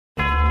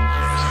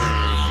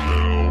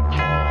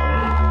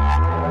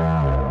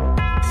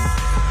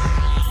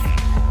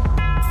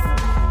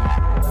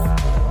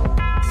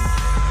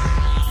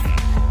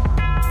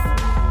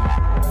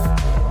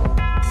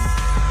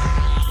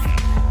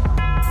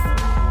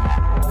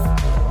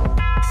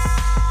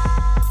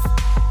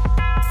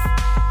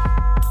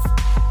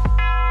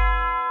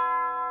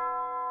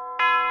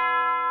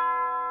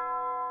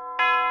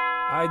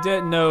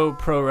didn't know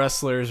pro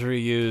wrestlers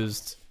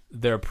reused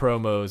their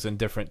promos in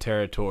different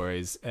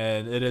territories,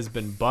 and it has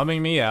been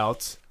bumming me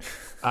out.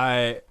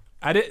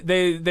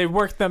 They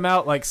worked them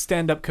out like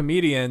stand-up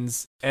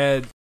comedians,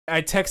 and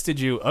I texted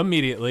you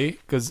immediately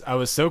because I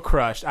was so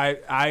crushed.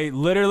 I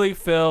literally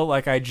feel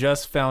like I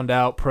just found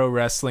out pro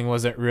wrestling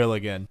wasn't real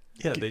again.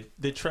 Yeah,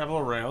 they travel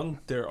around.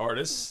 They're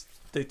artists.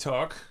 They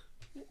talk.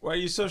 Why are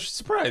you so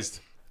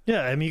surprised?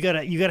 Yeah, I mean,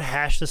 you gotta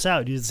hash this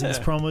out. These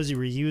promos, you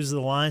reuse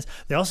the lines.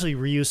 They also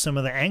reuse some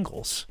of the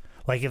angles.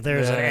 Like if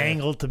there's an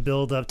angle to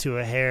build up to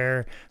a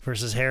hair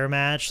versus hair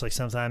match, like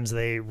sometimes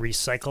they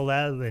recycle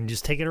that and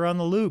just take it around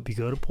the loop. You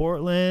go to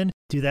Portland,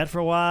 do that for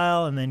a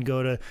while, and then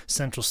go to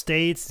Central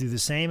States, do the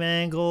same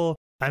angle.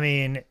 I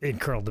mean, in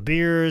Colonel De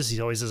Beers, he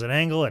always does an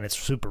angle, and it's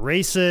super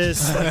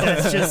racist.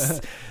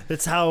 Like,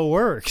 that's how it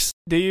works.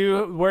 Do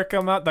you work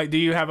them out? Like, do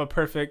you have a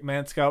perfect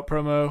Man Scout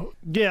promo?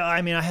 Yeah,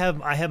 I mean, I have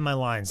my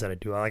lines that I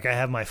do. Like, I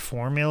have my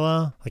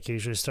formula. Like, I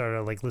usually start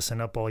to like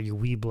listen up all you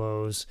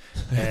weeblos,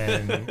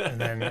 and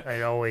then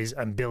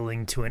I'm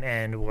building to an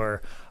end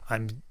where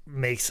I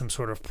make some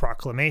sort of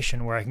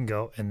proclamation where I can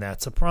go, and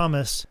that's a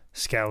promise.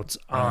 Scouts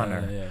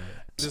honor. Yeah.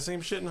 It's the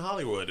same shit in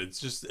Hollywood. It's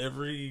just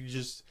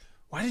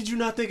Why did you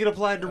not think it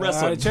applied to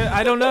wrestling?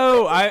 I don't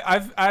know.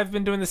 I've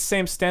been doing the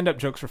same stand-up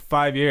jokes for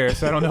 5 years,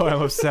 so I don't know why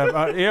I'm upset.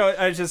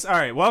 All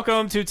right.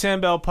 Welcome to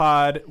 10 Bell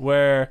Pod,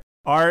 where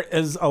art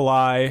is a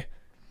lie,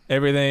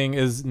 everything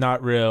is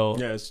not real.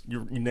 Yes,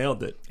 you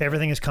nailed it.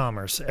 Everything is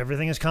commerce.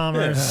 Everything is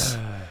commerce.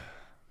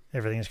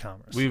 Everything is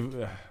commerce.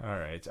 All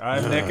right.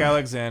 I'm Nick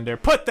Alexander.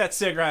 Put that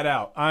cigarette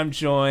out. I'm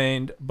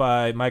joined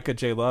by Micah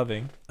J.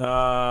 Loving.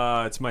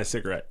 It's my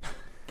cigarette.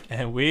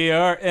 And we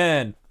are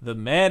in the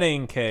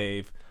Manning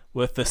Cave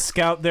with the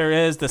scout there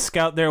is, the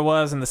scout there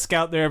was, and the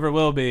scout there ever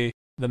will be,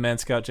 the Man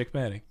Scout Jake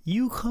Manning.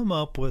 You come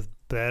up with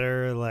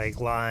better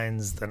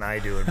lines than I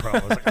do in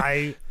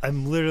promos.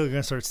 I'm literally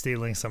going to start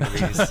stealing some of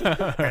these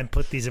and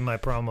put these in my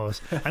promos.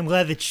 I'm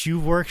glad that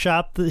you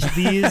workshopped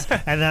these,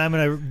 and then I'm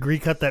going to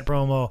recut that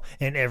promo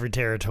in every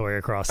territory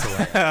across the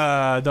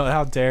land.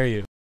 How dare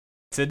you.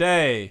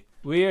 Today,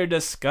 we are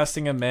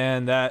discussing a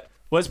man that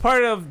was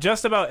part of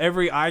just about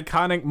every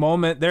iconic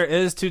moment there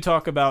is to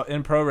talk about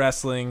in pro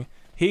wrestling.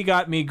 He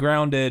got me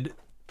grounded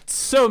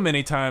so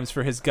many times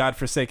for his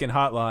godforsaken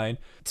hotline.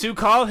 To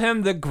call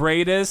him the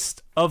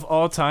greatest of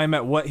all time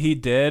at what he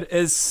did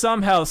is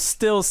somehow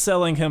still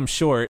selling him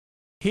short.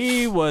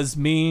 He was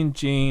Mean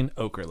Gene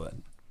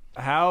Okerlund.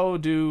 How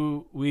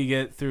do we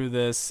get through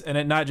this and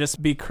it not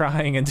just be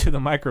crying into the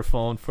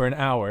microphone for an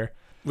hour?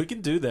 We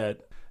can do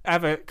that. I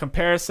have a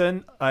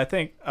comparison. I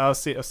think I'll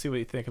see what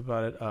you think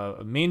about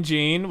it. Mean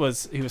Gene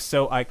was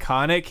so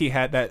iconic. He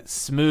had that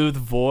smooth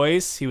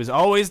voice. He was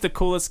always the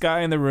coolest guy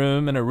in the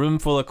room, in a room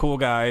full of cool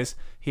guys.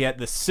 He had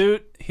the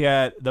suit. He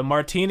had the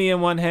martini in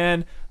one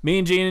hand.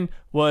 Mean Gene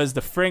was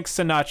the Frank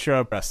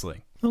Sinatra of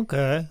wrestling.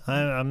 Okay,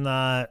 I'm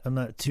not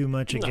too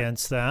much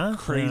against that.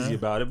 Crazy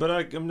about it, but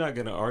I'm not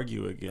going to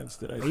argue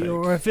against it. I think.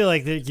 Or I feel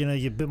like that you're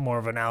a bit more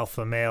of an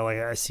alpha male. Like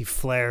I see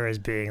Flair as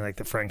being like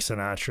the Frank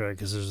Sinatra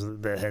because there's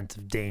the hint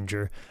of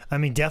danger. I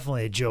mean,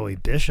 definitely a Joey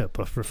Bishop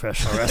of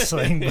professional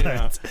wrestling.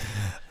 Yeah.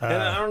 But,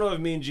 and I don't know if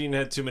Mean Gene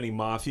had too many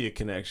mafia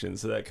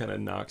connections, so that kind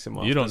of knocks him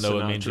off. You don't know Sinatra.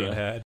 what Mean Gene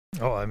had.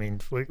 Oh, I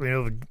mean, we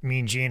know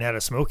Mean Gene had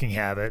a smoking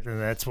habit, and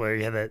that's where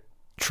he had that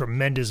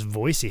tremendous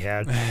voice he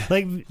had.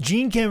 Like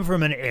Gene came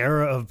from an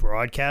era of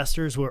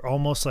broadcasters where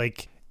almost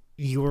like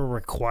you were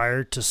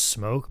required to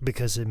smoke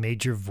because it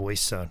made your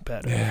voice sound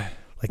better. Yeah.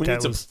 Like we that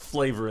need some was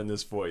flavor in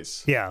this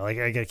voice. Yeah, like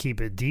I gotta keep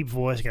a deep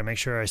voice. I gotta make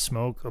sure I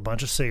smoke a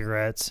bunch of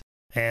cigarettes.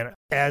 And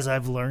as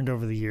I've learned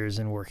over the years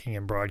in working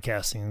in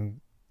broadcasting,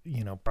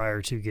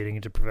 prior to getting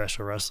into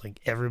professional wrestling,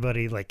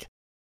 everybody like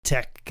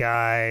tech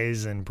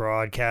guys and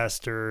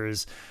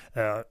broadcasters,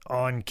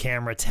 on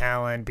camera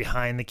talent,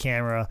 behind the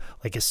camera,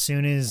 like as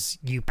soon as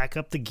you pack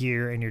up the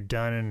gear and you're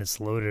done and it's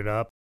loaded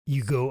up,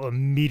 you go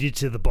immediately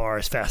to the bar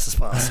as fast as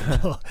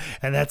possible.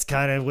 And that's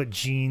kind of what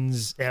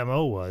Gene's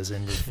MO was,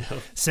 and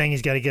saying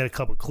he's got to get a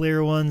couple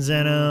clear ones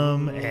in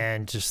him,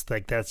 and just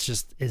like that's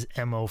just his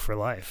MO for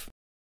life.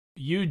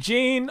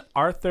 Eugene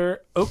Arthur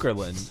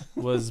Okerlund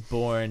was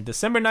born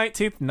December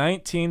 19th,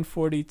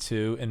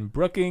 1942 in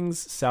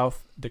Brookings,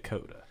 South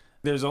Dakota.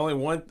 There's only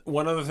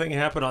one other thing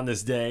happened on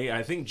this day.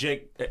 I think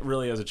Jake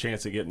really has a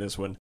chance of getting this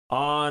one.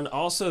 On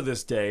also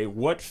this day,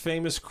 what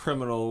famous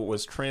criminal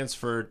was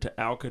transferred to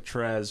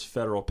Alcatraz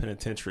Federal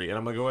Penitentiary? And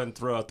I'm going to go ahead and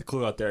throw out the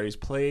clue out there. He's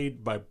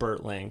played by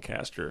Burt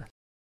Lancaster.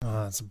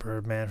 Oh, that's a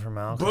Birdman from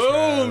Alcatraz.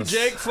 Boom!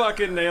 Jake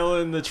fucking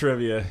nailing the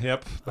trivia.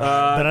 Yep. But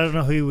I don't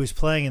know who he was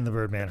playing in the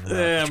Birdman from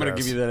Alcatraz. Yeah, I'm going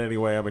to give you that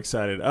anyway. I'm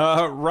excited.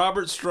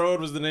 Robert Strode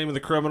was the name of the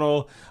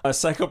criminal. A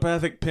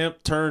psychopathic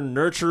pimp turned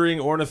nurturing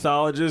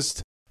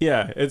ornithologist.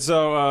 Yeah, and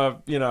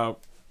so,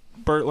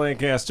 Burt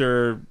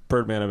Lancaster,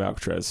 Birdman of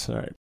Alcatraz. All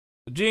right.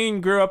 Gene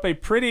grew up a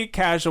pretty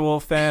casual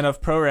fan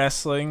of pro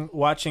wrestling,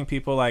 watching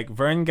people like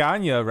Vern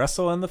Gagne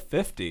wrestle in the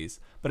 50s.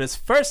 But his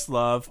first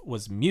love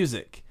was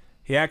music.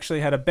 he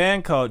actually had a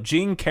band called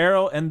Gene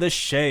Carroll and the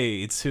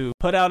Shades, who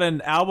put out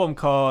an album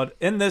called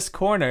In This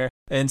Corner.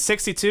 In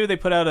 62, they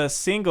put out a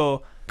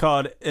single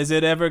called Is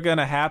It Ever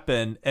Gonna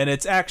Happen? And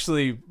it's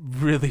actually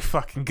really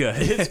fucking good.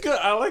 It's good.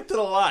 I liked it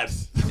a lot.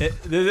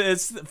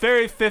 It's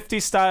very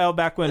 50s style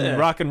back when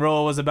rock and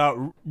roll was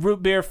about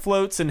root beer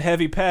floats and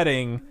heavy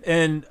petting.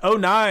 In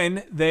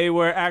 2009, they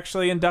were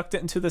actually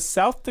inducted into the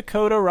South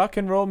Dakota Rock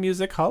and Roll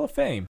Music Hall of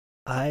Fame.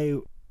 I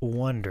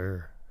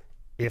wonder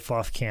if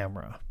off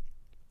camera,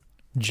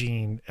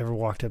 Gene ever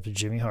walked up to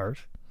Jimmy Hart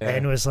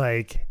and was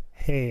like,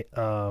 hey,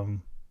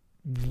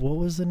 what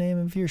was the name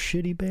of your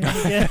shitty band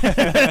again?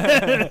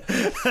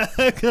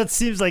 That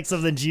seems like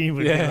something Gene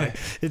would be like.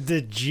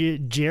 The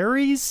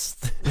Jerry's?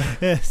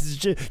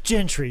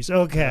 Gentry's.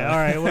 Okay, all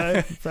right.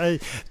 Well,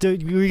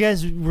 were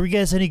you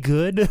guys any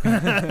good?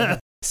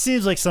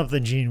 Seems like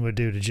something Gene would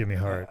do to Jimmy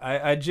Hart.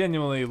 I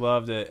genuinely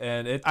loved it.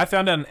 And I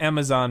found it on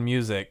Amazon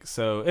Music,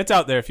 so it's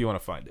out there if you want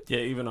to find it. Yeah,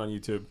 even on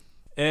YouTube.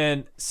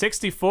 In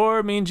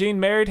 64, Mean Gene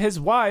married his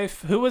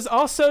wife, who was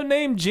also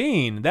named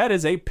Jean. That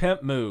is a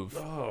pimp move.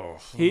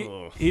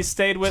 He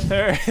stayed with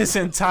her his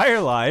entire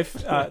life.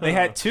 They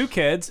had 2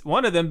 kids,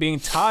 one of them being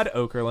Todd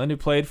Okerlund, who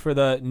played for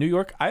the New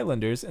York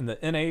Islanders in the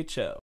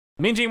NHL.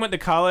 Mean Gene went to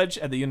college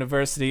at the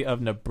University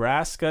of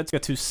Nebraska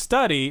to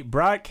study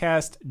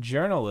broadcast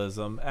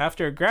journalism.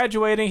 After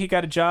graduating, he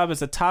got a job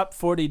as a top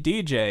 40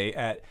 DJ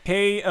at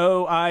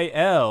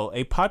KOIL,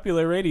 a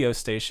popular radio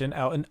station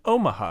out in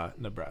Omaha,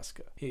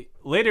 Nebraska. He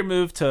later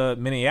moved to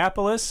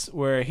Minneapolis,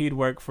 where he'd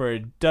work for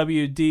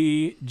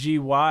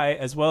WDGY,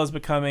 as well as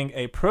becoming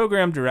a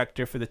program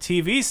director for the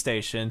TV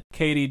station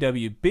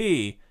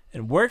KDWB.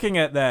 And working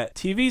at that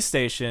TV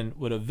station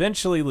would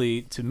eventually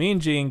lead to Mean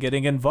Gene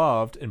getting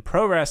involved in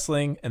pro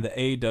wrestling and the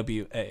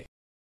AWA.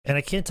 And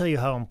I can't tell you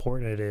how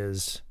important it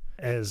is,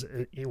 as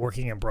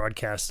working in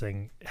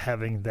broadcasting,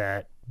 having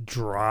that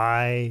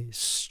dry,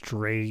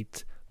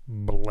 straight,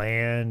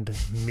 bland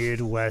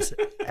Midwest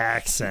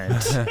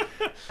accent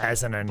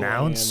as an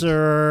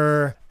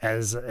announcer,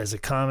 as a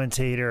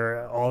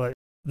commentator, all that.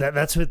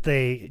 That's what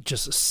they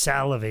just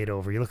salivate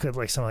over. You look at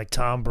like someone like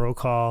Tom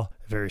Brokaw,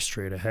 very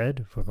straight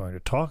ahead. If we're going to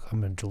talk,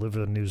 I'm going to deliver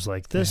the news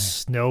like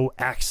this. No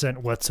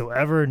accent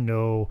whatsoever,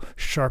 no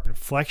sharp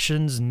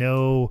inflections,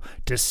 no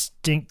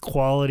distinct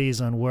qualities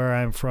on where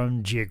I'm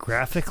from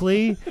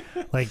geographically.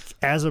 Like,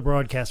 as a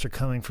broadcaster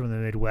coming from the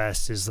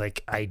Midwest is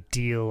like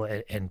ideal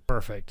and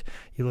perfect.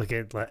 You look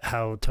at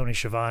how Tony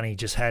Schiavone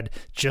just had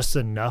just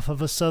enough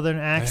of a Southern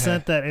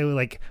accent that it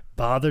like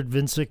bothered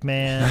Vince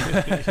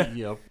McMahon.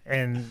 Yep.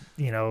 And,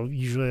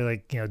 usually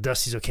like,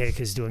 Dusty's okay because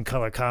he's doing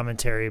color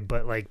commentary,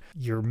 but like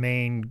your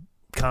main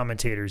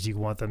commentators, you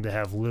want them to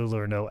have little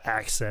or no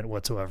accent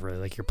whatsoever.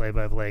 Like your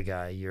play-by-play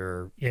guy,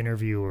 your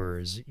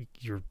interviewers,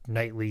 your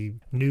nightly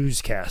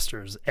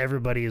newscasters.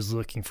 Everybody is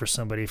looking for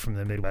somebody from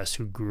the Midwest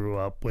who grew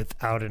up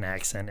without an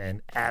accent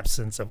and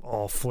absence of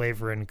all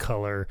flavor and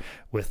color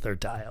with their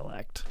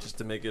dialect. Just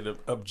to make it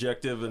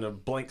objective and a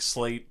blank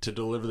slate to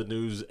deliver the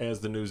news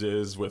as the news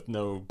is with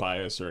no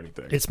bias or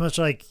anything. It's much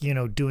like,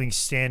 doing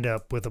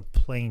stand-up with a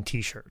plain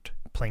t-shirt.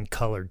 Plain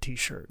colored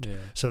t-shirt. Yeah.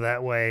 So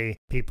that way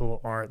people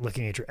aren't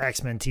looking at your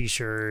X-Men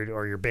t-shirt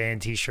or your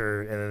band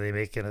t-shirt and then they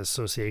make an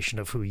association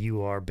of who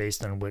you are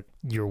based on what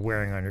you're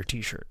wearing on your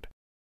t-shirt.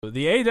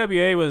 The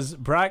AWA was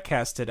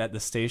broadcasted at the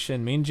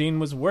station Mean Gene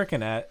was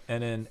working at,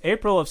 and in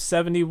April of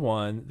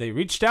 71, they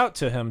reached out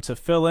to him to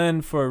fill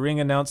in for ring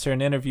announcer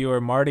and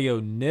interviewer Marty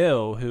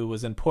O'Neill, who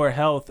was in poor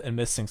health and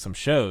missing some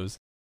shows.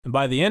 And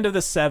by the end of the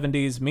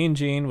 70s, Mean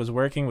Gene was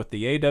working with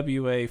the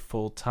AWA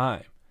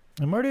full-time.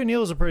 And Marty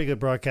O'Neill was a pretty good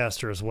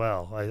broadcaster as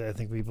well. I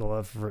think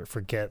people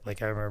forget.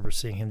 Like, I remember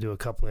seeing him do a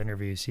couple of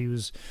interviews. He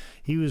was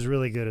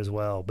really good as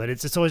well. But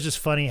it's always just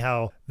funny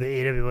how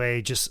the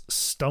AWA just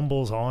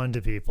stumbles on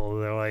to people.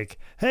 They're like,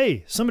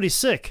 "Hey, somebody's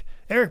sick.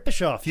 Eric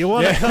Bischoff, you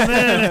want to come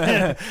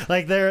in?"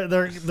 Like they're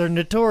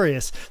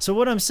notorious. So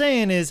what I'm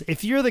saying is,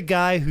 if you're the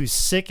guy who's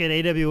sick at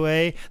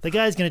AWA, the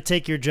guy's going to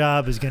take your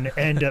job is going to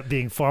end up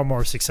being far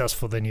more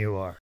successful than you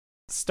are.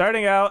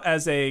 Starting out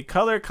as a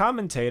color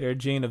commentator,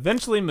 Gene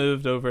eventually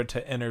moved over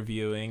to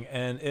interviewing,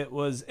 and it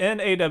was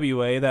in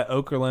AWA that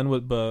Okerlund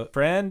would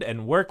befriend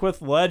and work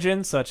with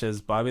legends such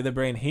as Bobby the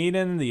Brain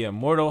Heenan, the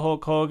immortal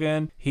Hulk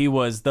Hogan. He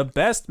was the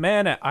best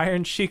man at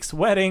Iron Sheik's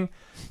wedding,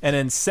 and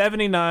in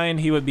 79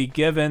 he would be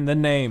given the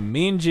name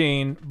Mean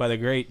Gene by the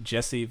great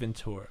Jesse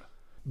Ventura.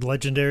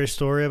 Legendary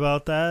story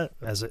about that,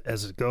 as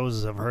it goes,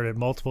 as I've heard it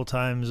multiple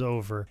times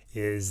over,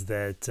 is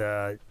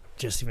that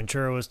Jesse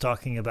Ventura was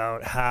talking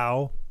about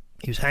how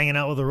he was hanging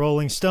out with the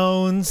Rolling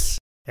Stones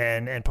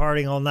and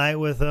partying all night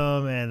with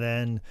them. And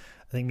then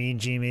I think Mean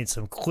Gene made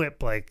some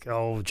quip like,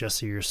 "Oh,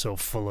 Jesse, you're so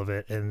full of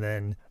it." And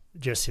then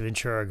Jesse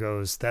Ventura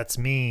goes, "That's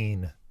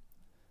mean,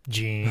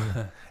 Gene."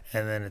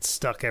 And then it's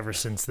stuck ever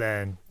since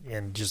then.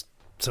 And just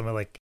something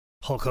like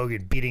Hulk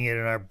Hogan beating it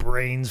in our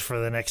brains for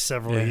the next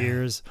several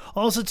years.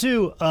 Also,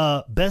 too,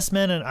 Best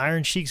Man at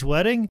Iron Sheik's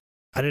wedding.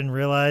 I didn't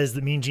realize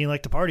that Mean Gene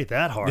liked to party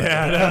that hard.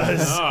 Yeah,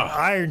 because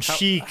Iron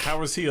Sheik. How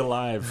was he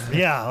alive?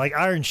 Yeah, like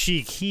Iron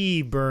Sheik,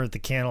 he burned the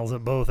candles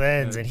at both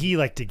ends, and he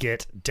liked to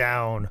get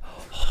down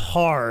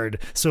hard.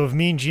 So if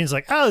Mean Gene's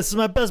like, oh, this is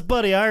my best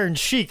buddy, Iron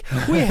Sheik,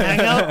 we hang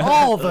out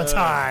all the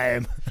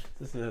time.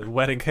 The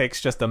wedding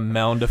cake's just a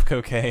mound of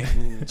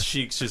cocaine.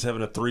 Sheik's just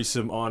having a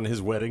threesome on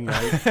his wedding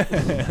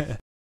night.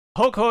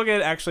 Hulk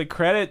Hogan actually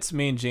credits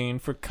Mean Gene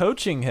for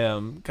coaching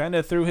him kind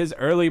of through his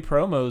early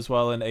promos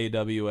while in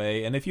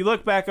AWA. And if you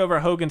look back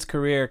over Hogan's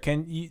career,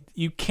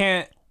 you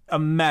can't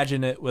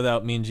imagine it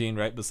without Mean Gene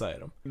right beside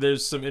him.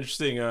 There's some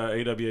interesting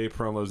AWA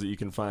promos that you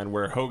can find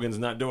where Hogan's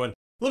not doing,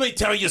 let me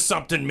tell you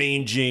something,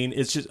 Mean Gene.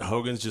 It's just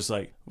Hogan's just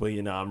like, well,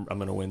 you know, I'm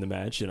going to win the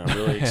match, and I'm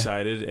really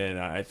excited, and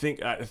I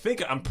think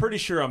I'm pretty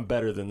sure I'm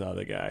better than the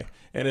other guy.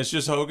 And it's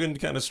just Hogan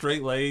kind of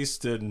straight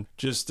laced and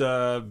just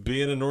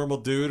being a normal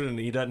dude, and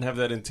he doesn't have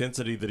that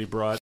intensity that he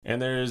brought.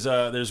 And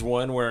there's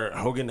one where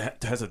Hogan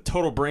has a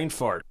total brain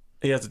fart.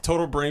 He has a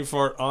total brain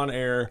fart on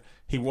air.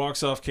 He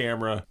walks off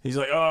camera. He's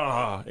like,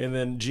 ah, and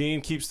then Gene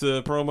keeps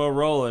the promo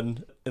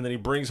rolling, and then he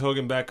brings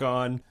Hogan back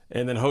on,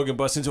 and then Hogan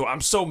busts into,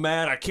 I'm so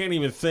mad, I can't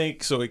even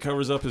think, so he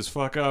covers up his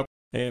fuck up.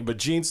 But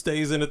Gene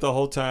stays in it the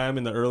whole time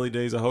in the early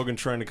days of Hogan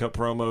trying to cut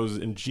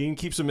promos, and Gene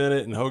keeps him in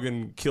it, and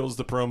Hogan kills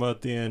the promo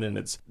at the end,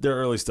 and their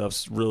early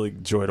stuff's really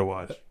joy to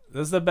watch.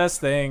 This is the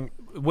best thing.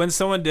 When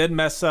someone did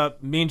mess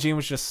up, Mean Gene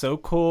was just so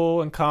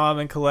cool and calm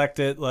and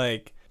collected,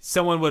 like...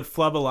 Someone would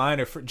flub a line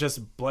or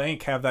just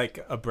blank have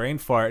like a brain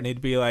fart, and he'd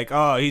be like,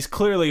 oh, he's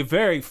clearly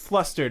very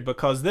flustered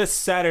because this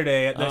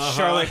Saturday at the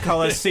Charlotte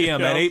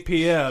Coliseum at 8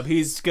 p.m.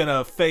 he's going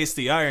to face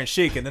the Iron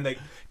Sheik. And then they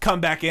come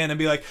back in and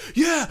be like,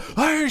 yeah,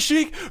 Iron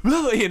Sheik,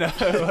 you know,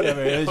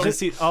 whatever. It's just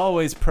he's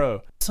always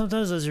pro.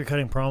 Sometimes as you're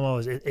cutting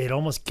promos, it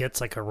almost gets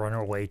like a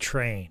runaway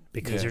train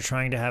because you're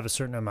trying to have a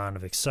certain amount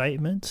of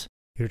excitement.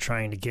 You're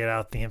trying to get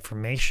out the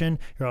information.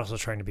 You're also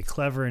trying to be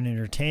clever and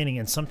entertaining.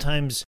 And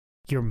sometimes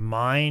your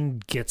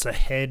mind gets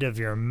ahead of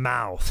your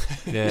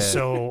mouth. Yeah.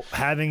 So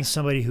having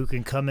somebody who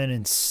can come in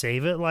and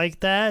save it like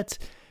that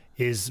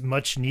is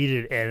much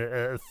needed and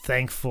a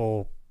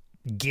thankful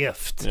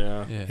gift.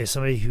 Yeah. Is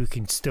somebody who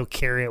can still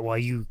carry it while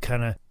you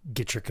kind of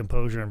get your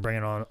composure and bring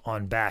it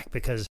on back.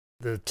 Because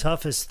the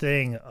toughest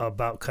thing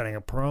about cutting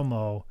a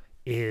promo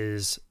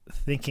is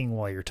thinking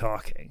while you're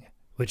talking,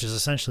 which is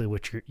essentially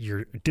what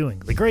you're doing.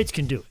 The greats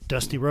can do it.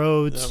 Dusty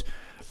Rhodes,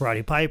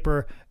 Roddy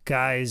Piper,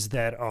 guys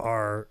that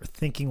are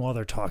thinking while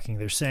they're talking.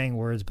 They're saying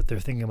words, but they're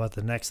thinking about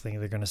the next thing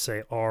they're going to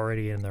say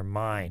already in their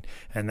mind.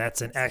 And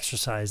that's an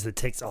exercise that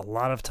takes a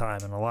lot of time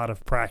and a lot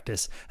of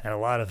practice and a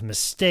lot of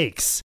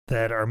mistakes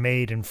that are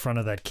made in front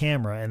of that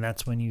camera. And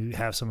that's when you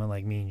have someone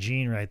like Mean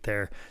Gene right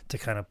there to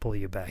kind of pull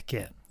you back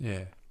in.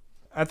 Yeah.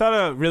 I thought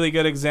a really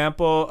good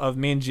example of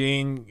Mean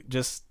Gene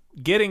just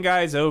getting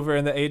guys over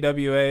in the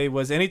AWA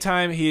was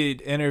anytime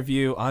he'd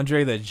interview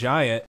Andre the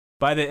Giant.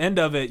 By the end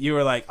of it, you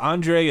were like,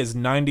 Andre is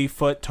 90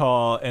 foot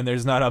tall, and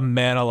there's not a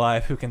man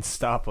alive who can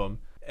stop him.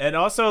 And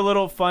also a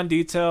little fun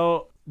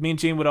detail Mean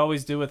Gene would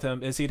always do with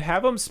him is he'd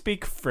have him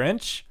speak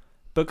French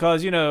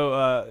because, you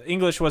know,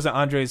 English wasn't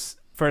Andre's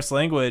first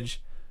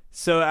language.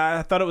 So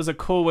I thought it was a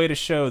cool way to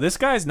show this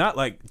guy's not,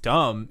 like,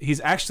 dumb. He's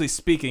actually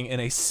speaking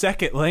in a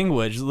second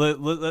language.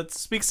 Let's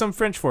speak some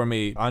French for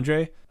me,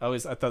 Andre. I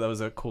thought that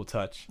was a cool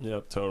touch.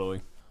 Yep,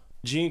 totally.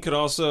 Gene could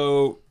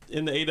also...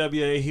 In the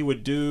AWA, he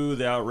would do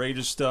the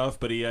outrageous stuff,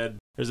 but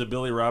there's a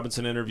Billy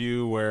Robinson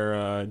interview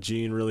where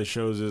Gene really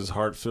shows his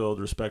heart-filled,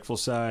 respectful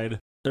side.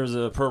 There's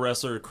a pro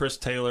wrestler, Chris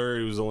Taylor,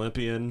 who was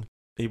Olympian.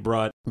 He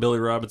brought Billy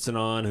Robinson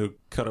on, who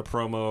cut a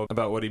promo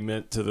about what he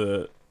meant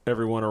to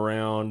everyone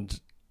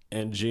around,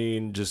 and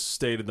Gene just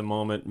stayed at the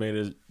moment, made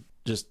it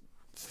just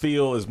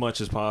feel as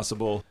much as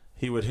possible.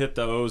 He would hit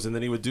those, and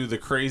then he would do the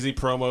crazy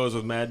promos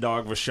with Mad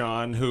Dog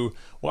Vachon, who,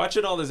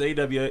 watching all this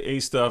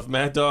AWA stuff,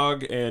 Mad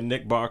Dog and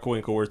Nick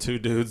Bockwinkel were two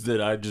dudes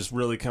that I just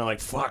really kind of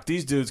like, fuck,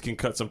 these dudes can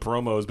cut some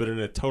promos, but in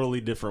a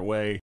totally different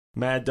way.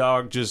 Mad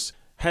Dog just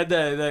had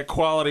that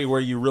quality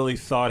where you really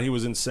thought he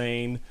was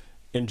insane,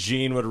 and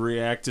Gene would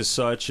react as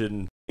such,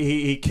 and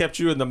he kept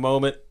you in the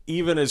moment,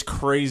 even as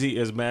crazy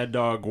as Mad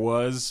Dog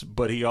was,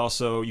 but he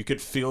also, you could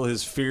feel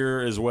his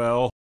fear as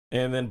well.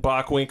 And then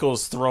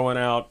Bockwinkel's throwing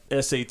out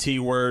SAT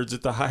words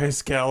at the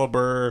highest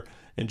caliber,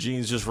 and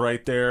Gene's just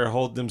right there,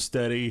 holding them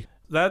steady.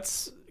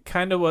 That's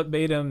kind of what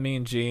made him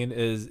Mean Gene,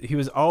 is he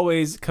was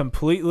always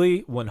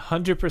completely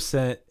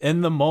 100%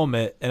 in the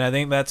moment, and I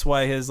think that's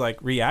why his like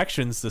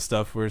reactions to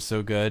stuff were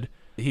so good.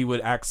 He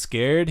would act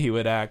scared, he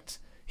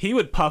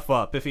would puff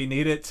up if he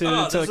needed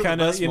to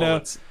kind of, you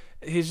know,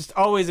 he's just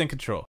always in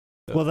control.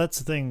 Well, that's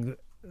the thing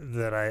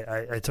that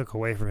I took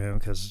away from him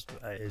because,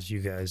 as you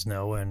guys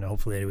know, and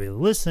hopefully anybody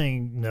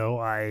listening know,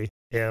 I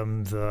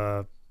am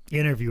the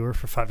interviewer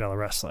for $5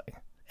 Wrestling.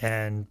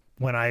 And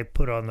when I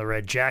put on the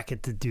red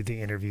jacket to do the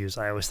interviews,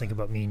 I always think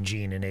about Mean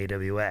Gene in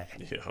AWA.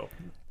 Yeah.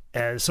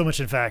 So much,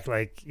 in fact,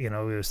 like, we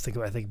was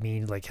thinking, I think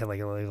Mean like had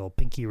like a little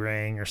pinky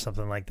ring or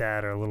something like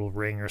that, or a little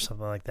ring or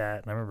something like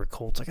that. And I remember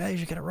Colt's like, "Hey, you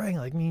should get a ring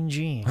like Mean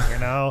Gene,"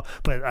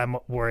 But I'm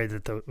worried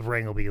that the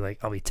ring will be like,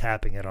 I'll be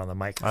tapping it on the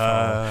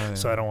microphone,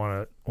 so I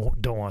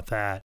don't want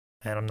that.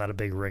 And I'm not a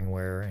big ring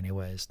wearer,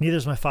 anyways. Neither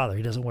is my father;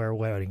 he doesn't wear a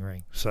wedding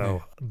ring.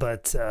 So,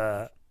 but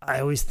I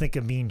always think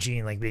of Mean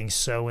Gene like being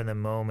so in the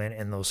moment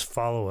and those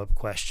follow-up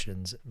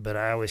questions. But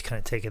I always kind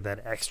of take it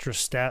that extra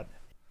step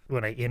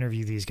when I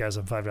interview these guys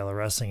on $5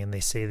 Wrestling and they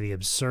say the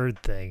absurd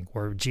thing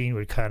where Gene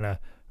would kind of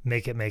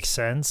make it make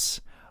sense.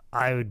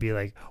 I would be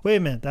like, "Wait a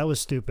minute, that was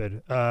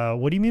stupid.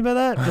 What do you mean by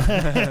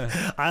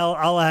that?"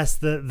 I'll ask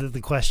the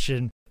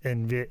question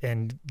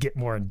and get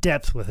more in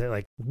depth with it.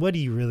 Like, what do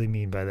you really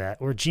mean by that?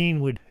 Or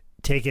Gene would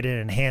take it and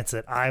enhance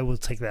it. I will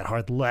take that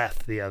hard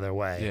left the other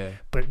way. Yeah.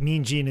 But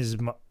Mean Gene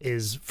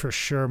is for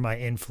sure my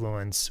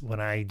influence when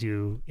I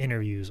do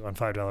interviews on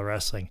 $5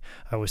 Wrestling.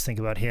 I always think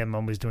about him.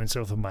 I'm always doing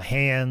stuff with my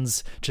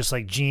hands, just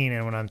like Gene.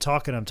 And when I'm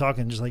talking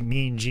just like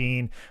Mean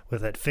Gene,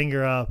 with that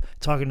finger up,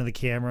 talking to the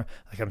camera.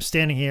 Like I'm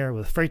standing here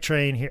with a freight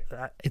train here.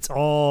 It's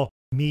all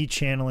me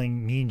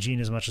channeling Mean Gene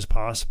as much as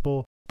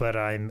possible, but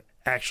I'm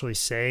actually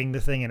saying the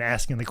thing and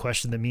asking the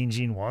question that Mean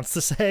Gene wants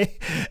to say,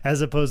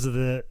 as opposed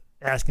to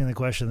asking the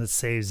question that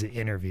saves the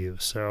interview.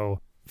 So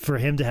for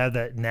him to have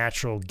that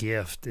natural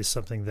gift is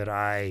something that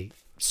I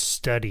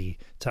study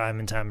time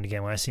and time and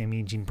again. When I see a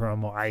Mean Gene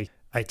promo,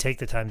 I take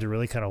the time to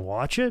really kind of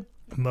watch it,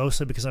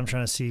 mostly because I'm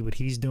trying to see what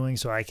he's doing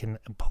so I can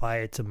apply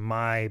it to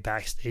my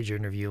backstage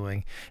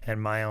interviewing and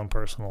my own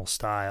personal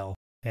style.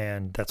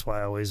 And that's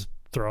why I always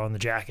throw on the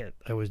jacket.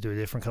 I always do a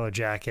different color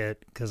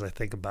jacket because I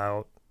think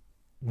about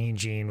Mean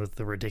Gene with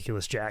the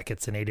ridiculous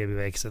jackets in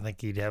AWA, because I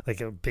think he'd have like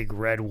a big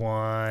red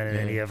one, and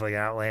then he'd have like an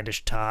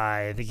outlandish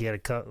tie. I think he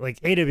had like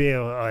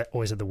AWA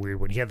always had the weird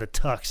one. He had the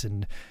tux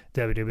in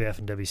WWF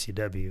and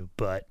WCW,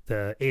 but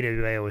the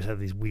AWA always had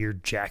these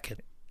weird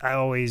jackets. I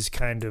always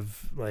kind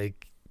of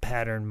like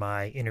pattern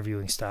my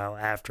interviewing style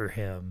after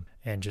him,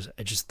 and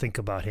I just think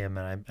about him,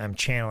 and I'm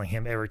channeling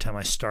him every time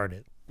I start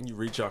it. You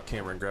reach off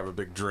camera and grab a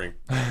big drink,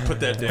 put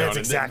that down. That's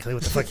exactly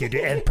what the fuck you do,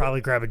 and probably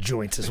grab a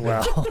joint as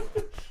well.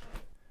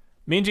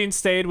 Mean Gene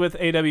stayed with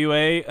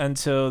AWA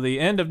until the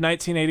end of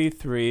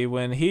 1983,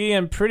 when he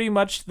and pretty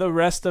much the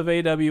rest of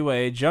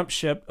AWA jumped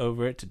ship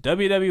over to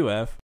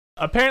WWF.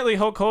 Apparently,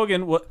 Hulk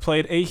Hogan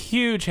played a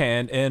huge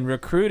hand in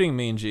recruiting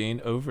Mean Gene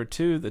over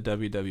to the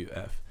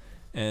WWF.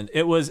 And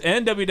it was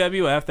in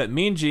WWF that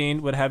Mean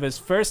Gene would have his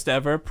first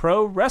ever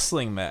pro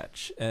wrestling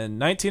match. In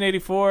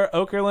 1984,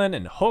 Okerlund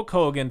and Hulk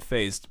Hogan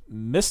faced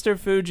Mr.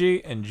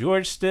 Fuji and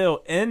George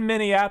Still in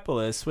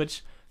Minneapolis,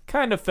 which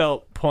kind of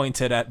felt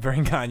pointed at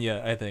Vern Gagne,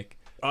 I think.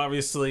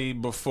 Obviously,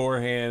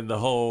 beforehand, the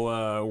whole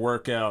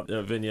workout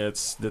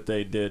vignettes that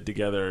they did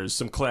together is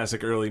some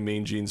classic early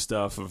Mean Gene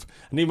stuff of,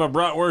 I need my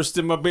bratwurst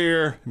and my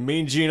beer,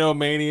 Mean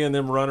Gene-O-Mania, and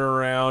them running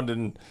around.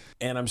 And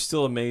I'm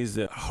still amazed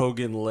that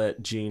Hogan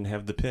let Gene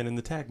have the pin in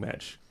the tag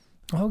match.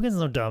 Hogan's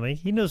no dummy.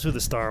 He knows who the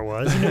star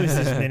was. He knows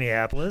this is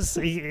Minneapolis.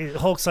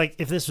 Hulk's like,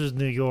 if this was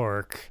New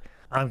York,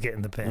 I'm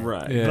getting the pin.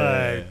 Right. Yeah.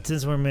 But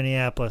since we're in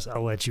Minneapolis,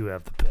 I'll let you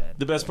have the pin.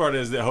 The best part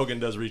is that Hogan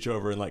does reach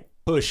over and like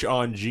push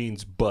on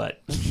Gene's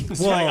butt. It's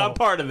Well, like, I'm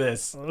part of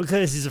this.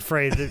 Because he's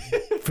afraid that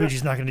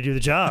Fuji's not going to do the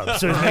job.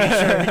 So he's making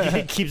sure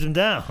he keeps him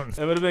down.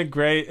 It would have been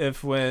great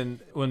if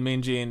when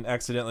Mean Gene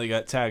accidentally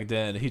got tagged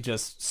in, he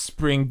just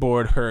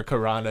springboard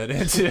Hurricanrana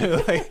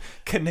into like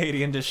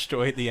Canadian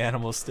Destroyed the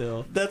Animal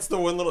Still. That's the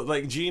one little,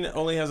 like, Gene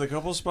only has a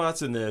couple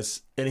spots in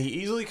this, and he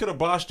easily could have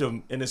botched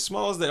them, and as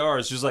small as they are,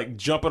 it's just like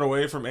jumping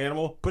away from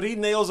Animal, but he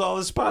nails all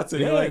his spots,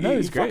 and he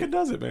great. fucking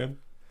does it, man.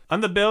 On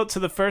the build to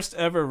the first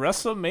ever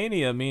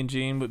WrestleMania, Mean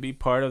Gene would be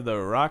part of the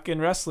Rockin'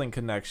 Wrestling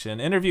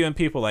Connection, interviewing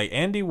people like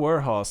Andy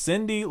Warhol,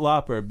 Cyndi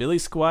Lauper, Billy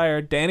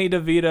Squier, Danny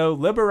DeVito,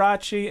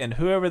 Liberace, and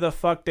whoever the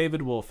fuck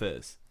David Wolf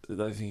is.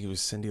 I think he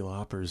was Cyndi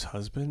Lauper's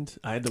husband.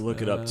 I had to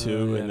look it up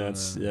too, and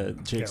that's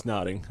Jake's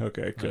nodding.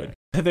 Okay, good.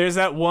 There's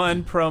that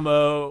one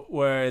promo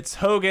where it's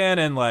Hogan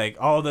and like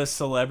all the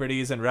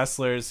celebrities and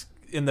wrestlers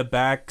in the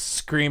back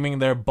screaming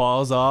their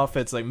balls off.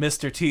 It's like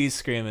Mr. T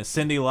screaming,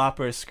 Cyndi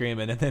Lauper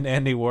screaming, and then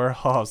Andy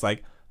Warhol's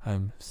like,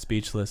 I'm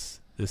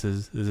speechless. This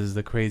is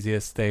the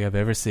craziest thing I've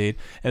ever seen.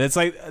 And it's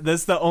like,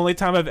 that's the only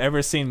time I've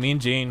ever seen Mean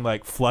Gene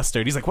like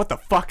flustered. He's like, what the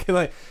fuck?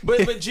 Like,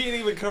 but Gene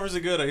even covers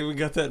it good. I even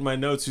got that in my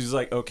notes. He's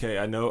like, okay,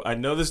 I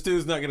know this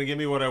dude's not gonna give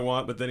me what I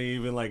want, but then he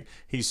even like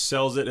he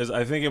sells it as,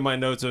 I think in my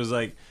notes it was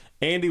like,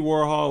 Andy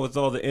Warhol with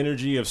all the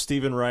energy of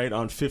Stephen Wright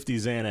on 50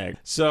 Xanax.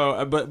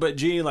 So, but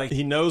Gene, like,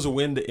 he knows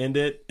when to end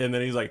it, and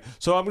then he's like,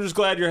 so I'm just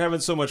glad you're having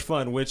so much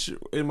fun, which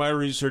in my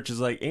research is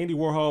like, Andy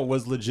Warhol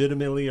was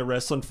legitimately a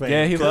wrestling fan.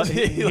 Yeah,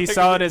 he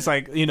saw it as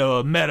like,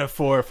 a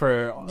metaphor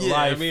for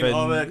life. I mean,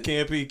 all that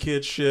campy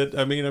kid shit.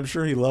 I mean, I'm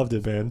sure he loved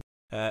it, man.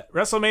 At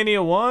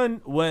WrestleMania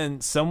 1,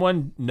 when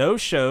someone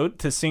no-showed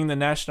to sing the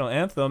national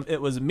anthem, it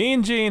was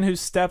Mean Gene who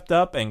stepped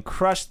up and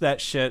crushed that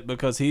shit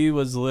because he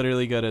was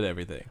literally good at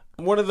everything.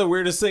 One of the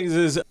weirdest things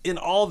is, in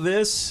all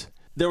this,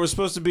 there was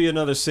supposed to be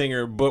another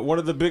singer, but one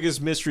of the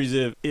biggest mysteries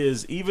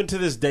is even to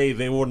this day,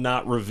 they will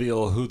not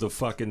reveal who the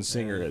fucking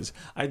singer is.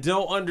 I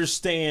don't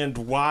understand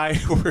why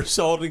we're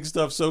holding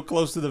stuff so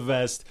close to the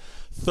vest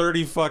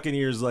 30 fucking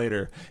years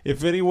later.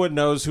 If anyone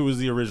knows who was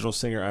the original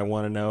singer, I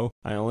want to know.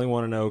 I only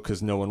want to know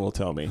because no one will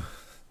tell me.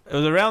 It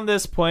was around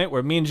this point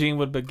where Mean Gene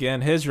would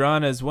begin his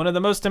run as one of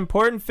the most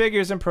important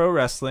figures in pro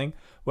wrestling,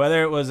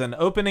 whether it was an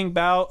opening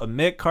bout, a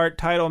mid-card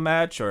title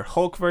match, or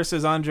Hulk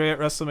versus Andre at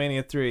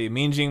WrestleMania 3.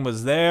 Mean Gene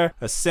was there,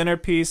 a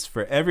centerpiece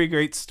for every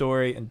great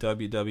story in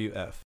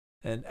WWF.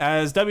 And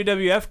as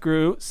WWF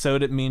grew, so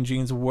did Mean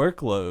Gene's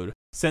workload.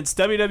 Since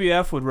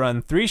WWF would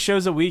run 3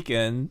 shows a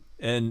weekend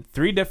in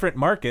 3 different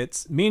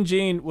markets, Mean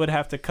Gene would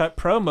have to cut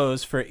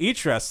promos for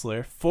each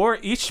wrestler for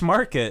each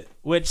market,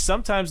 which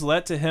sometimes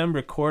led to him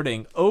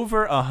recording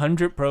over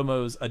 100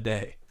 promos a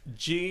day.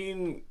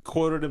 Gene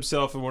quoted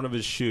himself in one of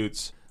his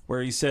shoots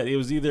where he said it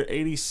was either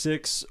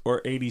 86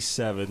 or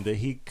 87 that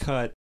he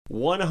cut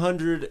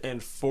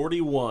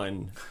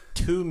 141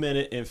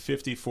 2-minute and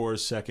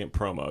 54-second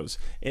promos.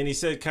 And he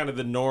said kind of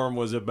the norm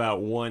was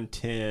about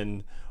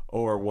 110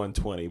 or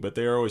 120, but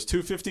they are always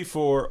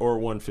 254 or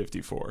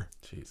 154.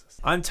 Jesus.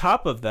 On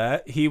top of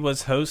that, he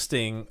was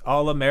hosting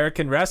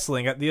All-American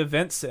Wrestling at the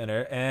Event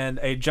Center and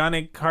a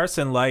Johnny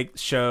Carson-like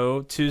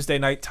show, Tuesday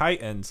Night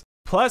Titans.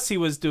 Plus, he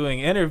was doing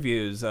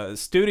interviews,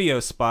 studio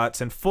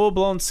spots, and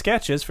full-blown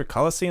sketches for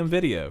Coliseum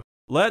Video.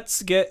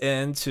 Let's get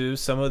into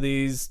some of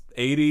these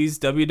 80s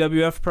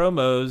WWF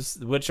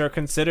promos, which are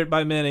considered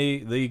by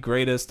many the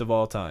greatest of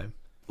all time.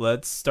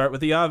 Let's start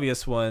with the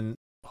obvious one,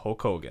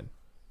 Hulk Hogan.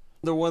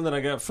 The one that I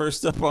got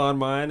first up on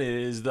mine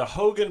is the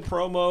Hogan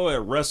promo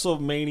at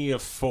WrestleMania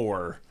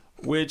 4,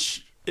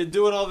 which, in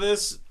doing all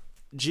this,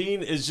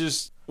 Gene is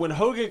just... When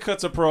Hogan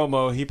cuts a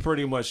promo, he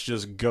pretty much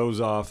just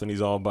goes off and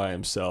he's all by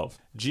himself.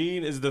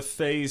 Gene is the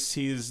face.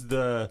 He's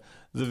the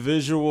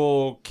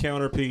visual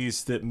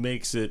counterpiece that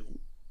makes it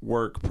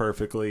work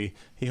perfectly.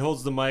 He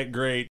holds the mic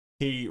great.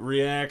 He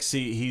reacts.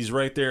 He's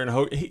right there.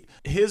 And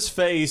his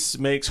face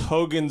makes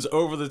Hogan's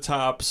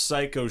over-the-top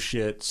psycho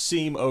shit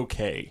seem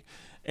okay.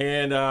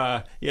 And,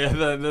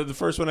 the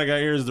first one I got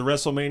here is the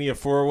WrestleMania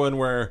 4 one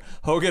where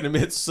Hogan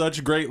emits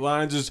such great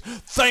lines as,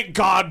 "Thank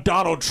God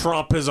Donald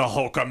Trump is a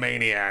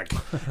Hulkamaniac."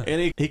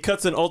 And he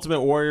cuts an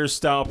Ultimate Warrior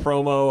style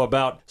promo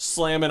about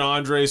slamming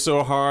Andre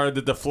so hard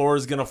that the floor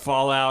is going to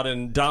fall out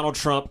and Donald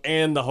Trump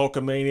and the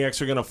Hulkamaniacs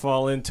are going to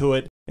fall into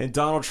it. And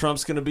Donald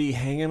Trump's going to be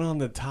hanging on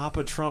the top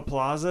of Trump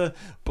Plaza,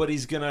 but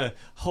he's going to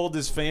hold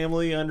his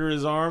family under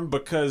his arm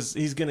because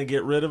he's going to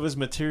get rid of his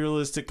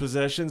materialistic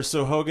possessions.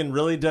 So Hogan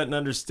really doesn't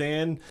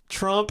understand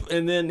Trump,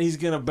 and then he's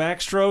going to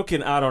backstroke,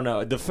 and I don't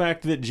know. The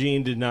fact that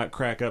Gene did not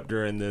crack up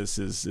during this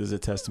is a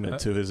testament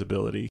to his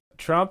ability.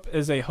 Trump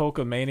is a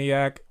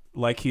Hulkamaniac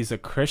like he's a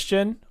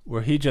Christian,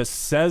 where he just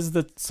says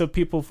that so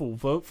people will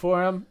vote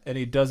for him, and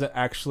he doesn't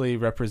actually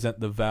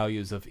represent the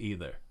values of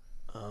either.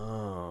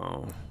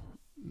 Oh...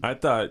 I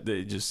thought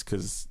they just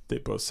because they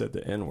both said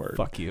the N-word.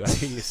 Fuck you. I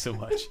hate you so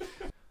much.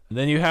 And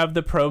then you have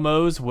the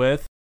promos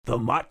with the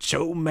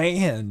Macho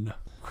Man.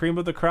 Cream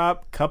of the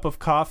crop, cup of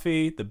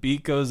coffee, the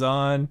beat goes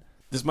on.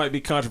 This might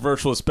be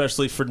controversial,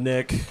 especially for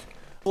Nick.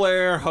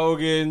 Flair,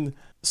 Hogan,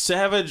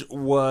 Savage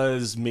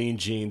was Mean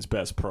Gene's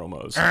best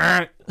promos.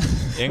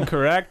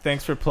 Incorrect.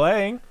 Thanks for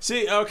playing.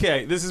 See,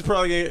 okay, this is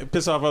probably going to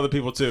piss off other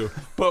people too.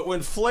 But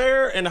when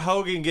Flair and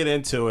Hogan get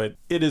into it,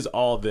 it is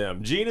all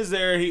them. Gene is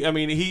there.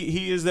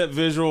 He is that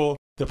visual,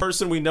 the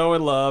person we know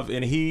and love.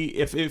 And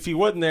if he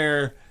wasn't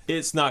there,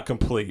 it's not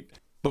complete.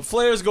 But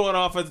Flair's going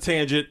off on a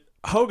tangent.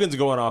 Hogan's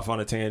going off on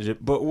a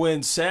tangent. But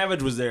when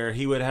Savage was there,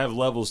 he would have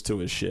levels to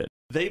his shit.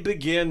 They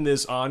begin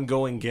this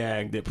ongoing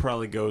gag that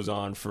probably goes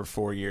on for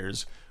 4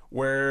 years,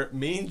 where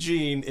Mean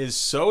Gene is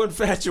so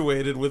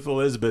infatuated with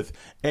Elizabeth,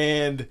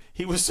 and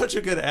he was such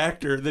a good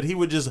actor that he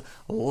would just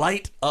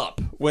light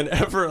up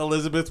whenever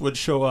Elizabeth would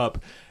show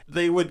up.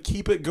 They would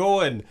keep it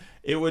going.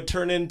 It would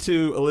turn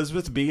into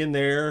Elizabeth being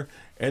there,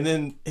 and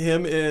then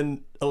him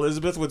and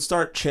Elizabeth would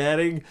start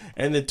chatting,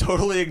 and then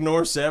totally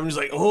ignore Savage. He's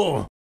like,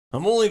 "Oh,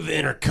 I'm only the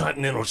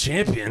Intercontinental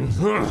Champion.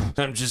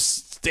 I'm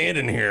just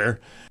standing here."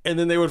 And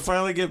then they would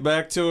finally get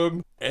back to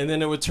him, and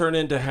then it would turn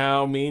into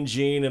how Mean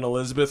Gene and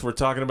Elizabeth were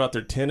talking about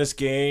their tennis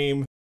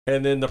game,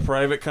 and then the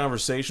private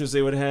conversations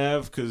they would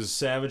have because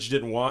Savage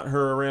didn't want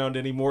her around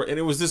anymore. And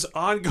it was this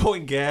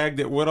ongoing gag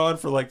that went on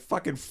for like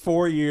fucking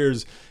 4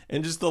 years,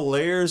 and just the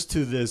layers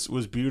to this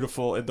was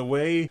beautiful. And the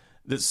way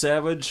that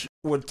Savage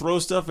would throw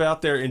stuff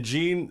out there, and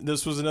Gene,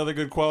 this was another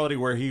good quality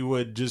where he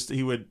would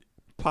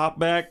pop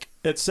back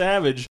at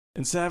Savage,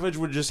 and Savage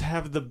would just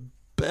have the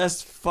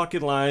best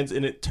fucking lines,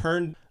 and it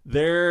turned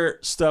their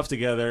stuff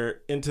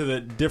together into the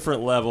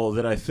different level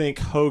that I think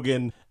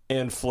Hogan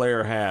and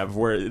Flair have,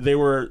 where they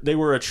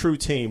were a true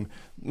team.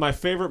 My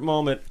favorite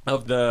moment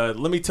of the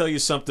Let Me Tell You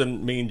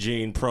Something Mean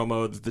Gene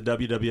promo that the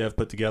WWF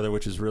put together,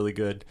 which is really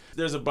good.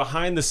 There's a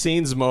behind the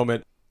scenes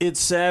moment. It's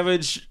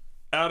Savage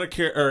out of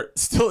character,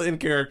 still in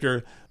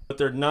character, but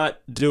they're not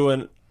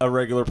doing a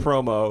regular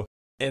promo.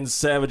 And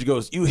Savage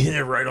goes, "You hit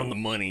it right on the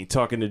money,"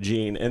 talking to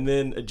Gene. And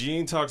then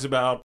Gene talks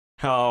about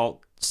how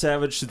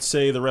Savage should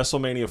say the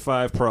WrestleMania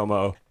 5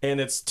 promo,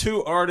 and it's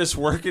two artists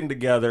working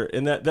together,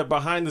 and that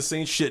behind the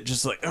scenes shit,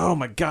 just like, oh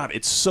my god,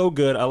 it's so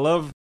good. I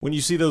love when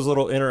you see those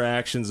little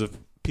interactions of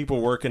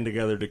people working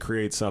together to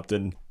create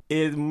something.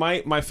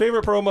 My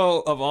favorite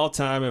promo of all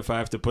time, if I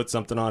have to put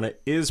something on it,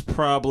 is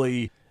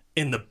probably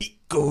 "And the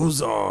Beat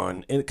Goes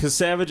On," and because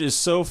Savage is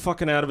so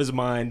fucking out of his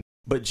mind,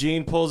 but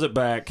Gene pulls it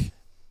back.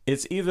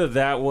 It's either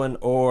that one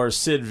or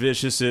Sid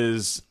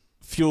Vicious's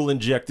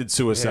fuel-injected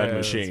suicide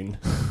machine.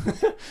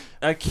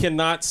 I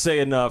cannot say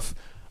enough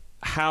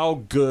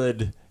how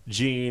good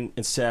Gene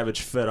and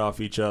Savage fed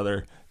off each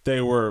other. They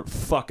were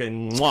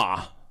fucking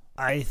mwah.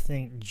 I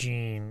think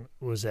Gene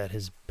was at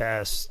his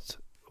best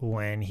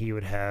when he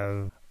would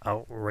have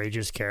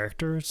outrageous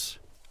characters,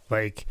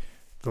 like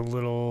the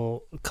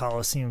little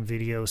Coliseum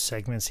video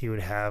segments he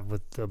would have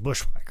with the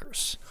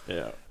Bushwhackers.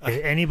 Yeah.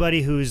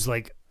 Anybody who's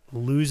like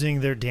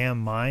losing their damn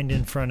mind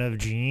in front of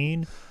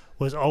Gene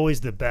was always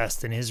the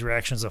best, and his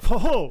reactions of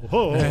ho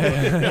ho,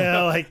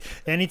 like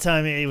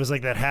anytime it was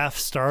like that half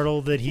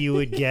startle that he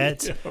would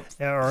get,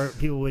 or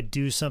people would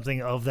do something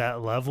of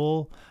that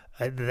level,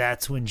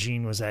 that's when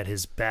Gene was at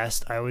his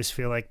best. I always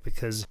feel like,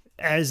 because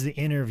as the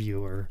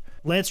interviewer,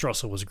 Lance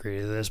Russell was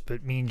great at this,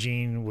 but Mean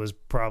Gene was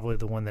probably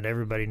the one that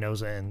everybody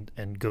knows and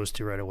goes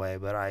to right away.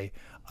 But I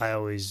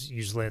always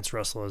use Lance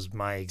Russell as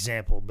my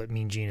example, but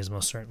Mean Gene is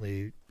most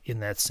certainly in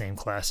that same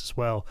class as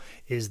well,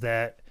 is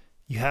that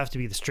you have to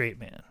be the straight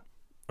man.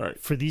 Right.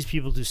 For these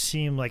people to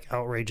seem like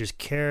outrageous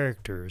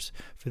characters,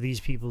 for these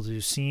people to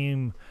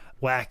seem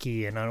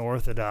wacky and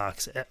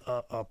unorthodox,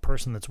 a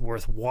person that's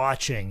worth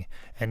watching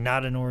and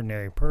not an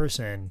ordinary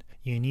person,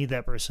 you need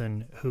that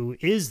person who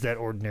is that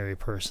ordinary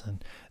person,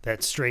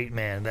 that straight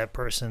man, that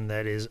person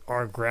that is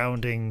our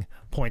grounding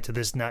point to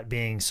this not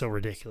being so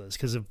ridiculous.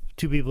 Because if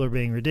two people are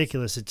being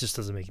ridiculous, it just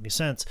doesn't make any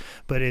sense.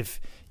 But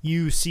if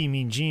you see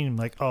Mean Gene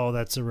like, oh,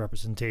 that's a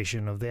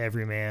representation of the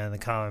everyman, the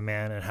common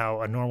man, and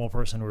how a normal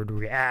person would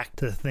react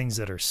to the things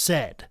that are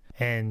said,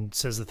 and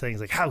says the things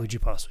like, how could you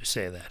possibly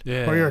say that?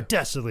 Yeah. Or you're a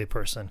dastardly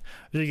person.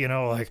 You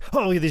know, like,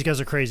 oh, these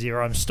guys are crazy,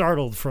 or I'm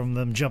startled from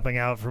them jumping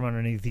out from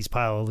underneath these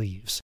pile of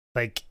leaves.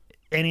 Like,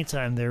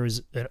 anytime there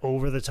was an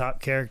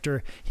over-the-top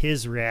character,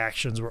 his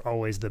reactions were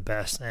always the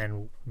best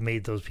and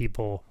made those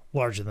people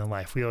larger than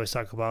life. We always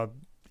talk about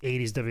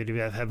 80s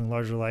WWF having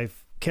larger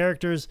life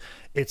characters.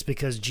 It's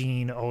because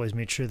Gene always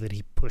made sure that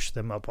he pushed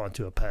them up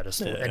onto a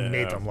pedestal and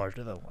made them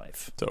larger than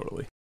life.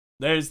 Totally.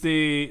 There's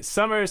the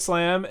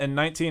SummerSlam in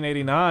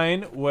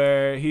 1989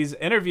 where he's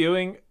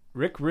interviewing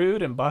Rick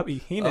Rude and Bobby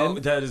Heenan. Oh,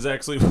 that is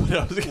actually what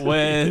I was going to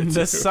when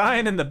the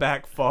sign in the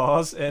back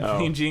falls and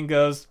Mean Gene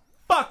goes,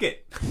 fuck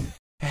it.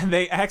 And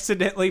they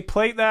accidentally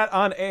played that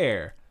on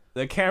air.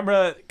 The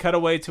camera cut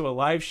away to a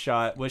live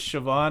shot with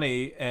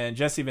Shivani and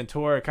Jesse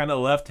Ventura kind of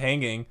left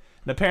hanging.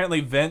 And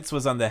apparently Vince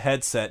was on the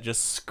headset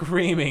just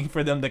screaming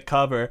for them to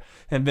cover.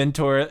 And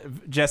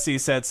Jesse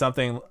said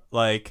something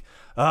like,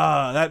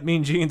 that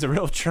Mean Gene's a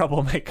real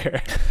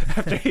troublemaker,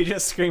 after he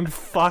just screamed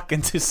fuck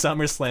into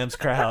SummerSlam's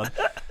crowd.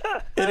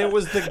 And it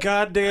was the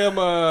goddamn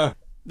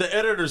the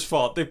editor's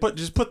fault. They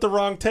just put the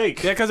wrong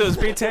take. Yeah, because it was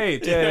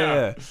pre-taped.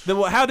 Yeah.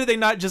 Then how did they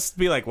not just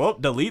be like, well,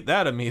 delete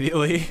that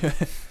immediately?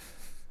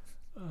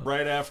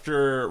 Right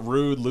after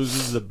Rude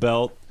loses the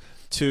belt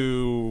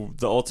to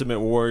the Ultimate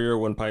Warrior,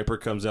 when Piper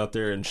comes out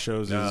there and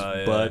shows his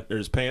butt or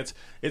his pants,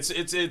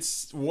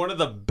 it's one of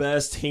the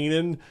best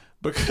Heenan.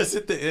 Because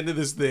at the end of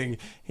this thing,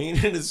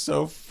 Heenan is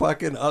so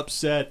fucking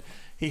upset.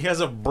 He has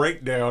a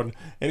breakdown,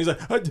 and he's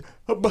like,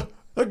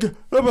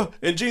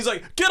 and Gene's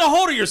like, get a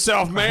hold of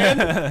yourself,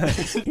 man.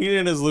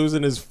 Heenan is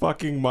losing his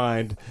fucking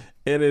mind.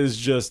 It is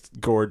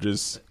just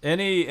gorgeous.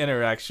 Any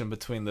interaction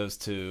between those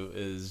two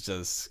is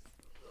just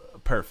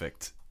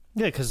perfect.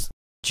 Yeah, because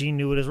Gene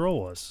knew what his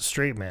role was,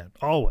 straight man,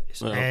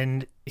 always.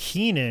 And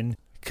Heenan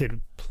could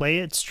play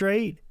it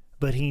straight,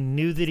 but he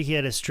knew that he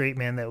had a straight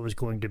man that was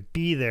going to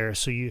be there.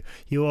 So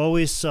you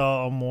always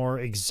saw a more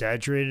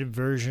exaggerated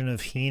version of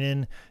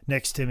Heenan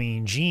next to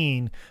Mean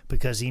Gene,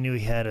 because he knew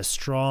he had a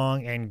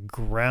strong and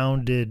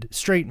grounded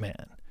straight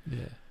man.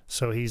 Yeah.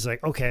 So he's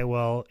like, okay,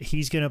 well,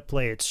 he's going to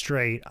play it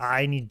straight.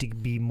 I need to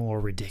be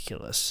more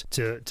ridiculous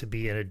to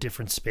be in a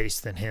different space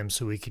than him,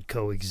 so we could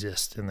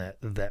coexist in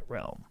that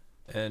realm.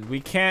 And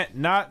we can't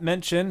not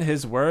mention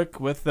his work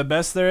with the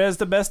best there is,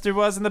 the best there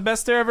was, and the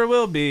best there ever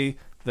will be,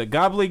 the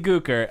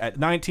Gobbledygooker at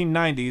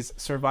 1990's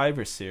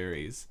Survivor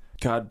Series.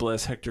 God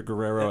bless Hector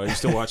Guerrero. I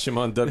used to watch him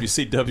on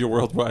WCW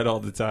Worldwide all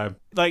the time.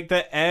 Like,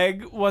 the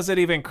egg wasn't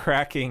even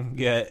cracking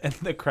yet, and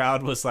the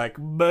crowd was like,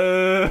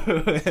 boo.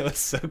 It was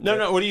so good.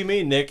 No, what do you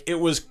mean, Nick? It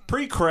was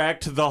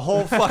pre-cracked the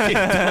whole fucking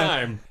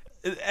time.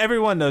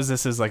 Everyone knows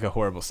this is like a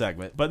horrible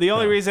segment, but the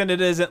only reason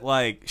it isn't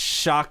like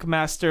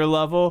Shockmaster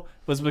level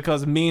was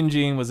because Mean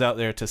Gene was out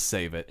there to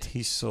save it.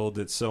 He sold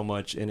it so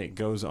much, and it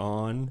goes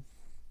on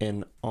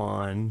and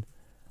on.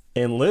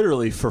 And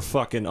literally for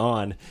fucking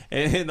on.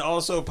 And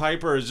also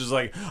Piper is just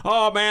like,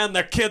 oh man,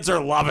 the kids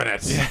are loving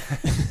it. Yeah.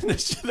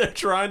 They're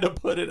trying to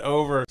put it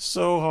over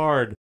so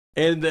hard.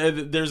 And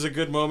there's a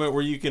good moment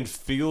where you can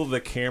feel the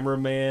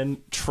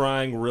cameraman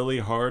trying really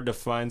hard to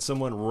find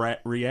someone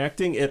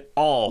reacting at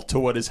all to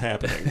what is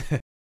happening.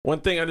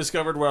 One thing I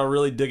discovered while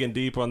really digging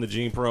deep on the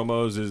Gene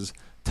promos is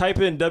type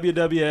in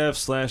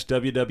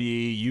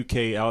WWF/WWE UK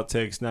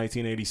Outtakes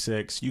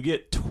 1986. You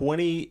get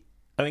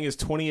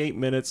 28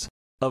 minutes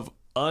of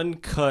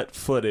uncut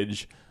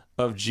footage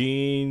of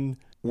Gene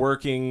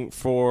working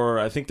for,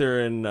 I think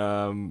they're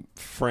in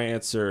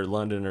France or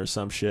London or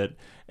some shit.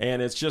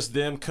 And it's just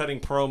them cutting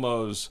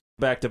promos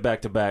back to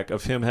back to back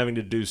of him having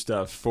to do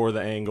stuff for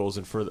the angles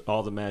and for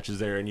all the matches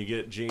there. And you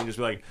get Gene just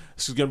be like,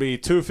 this is going to be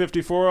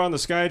 254 on the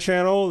Sky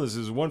Channel. This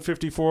is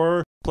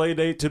 154. Play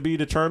date to be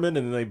determined.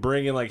 And then they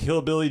bring in like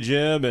Hillbilly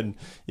Jim, and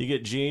you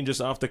get Gene just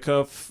off the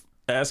cuff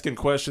asking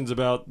questions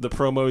about the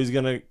promo he's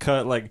going to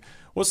cut. Like,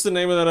 what's the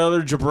name of that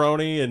other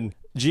jabroni? And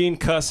Gene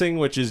cussing,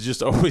 which is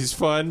just always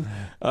fun.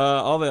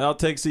 All the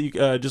outtakes that you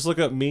just look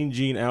up Mean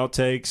Gene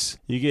outtakes.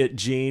 You get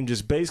Gene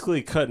just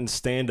basically cutting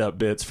stand-up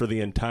bits for the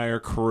entire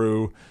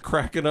crew,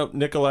 cracking up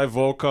Nikolai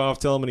Volkov,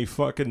 telling him he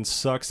fucking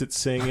sucks at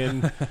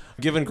singing,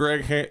 giving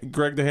Greg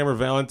the Hammer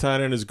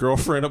Valentine and his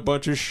girlfriend a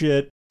bunch of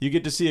shit. You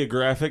get to see a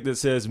graphic that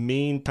says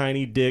Mean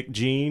Tiny Dick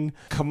Gene.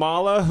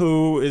 Kamala,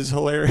 who is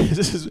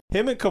hilarious.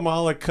 Him and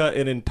Kamala cut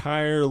an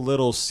entire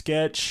little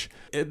sketch.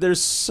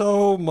 There's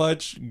so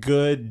much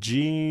good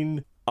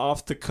Gene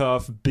off the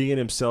cuff being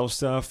himself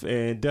stuff,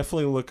 and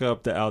definitely look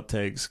up the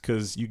outtakes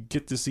because you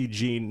get to see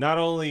Gene not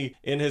only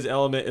in his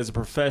element as a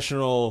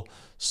professional,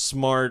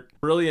 smart,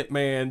 brilliant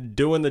man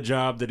doing the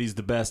job that he's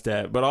the best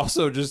at, but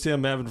also just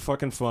him having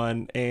fucking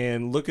fun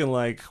and looking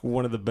like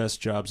one of the best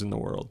jobs in the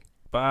world.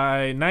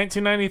 By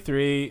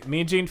 1993,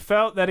 Mean Gene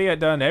felt that he had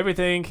done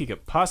everything he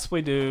could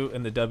possibly do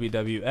in the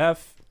WWF,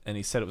 and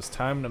he said it was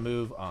time to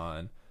move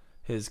on.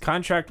 His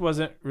contract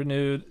wasn't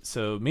renewed,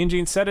 so Mean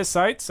Gene set his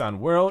sights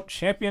on World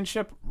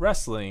Championship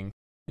Wrestling.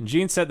 And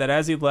Gene said that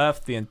as he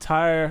left, the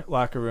entire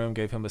locker room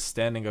gave him a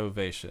standing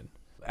ovation.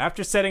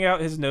 After setting out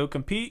his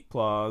no-compete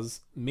clause,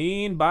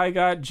 Mean by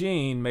God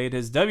Gene made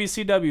his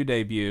WCW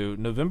debut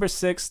November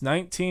 6,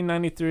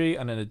 1993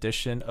 on an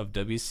edition of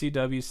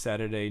WCW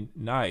Saturday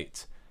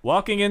Night,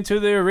 walking into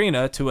the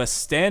arena to a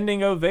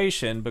standing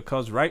ovation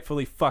because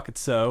rightfully fucking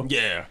so.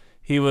 Yeah.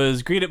 He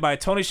was greeted by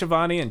Tony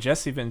Schiavone and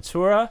Jesse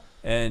Ventura,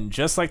 and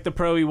just like the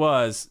pro he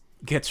was,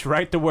 gets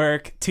right to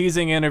work,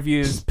 teasing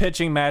interviews,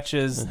 pitching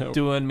matches,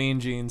 doing Mean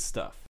Gene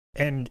stuff.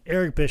 And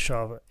Eric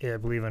Bischoff, I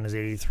believe on his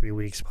 83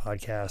 Weeks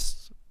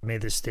podcast,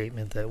 made this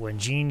statement that when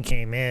Gene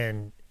came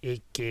in,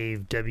 it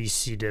gave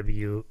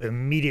WCW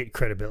immediate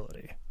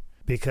credibility.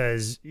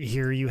 Because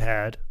here you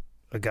had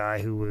a guy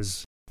who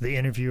was the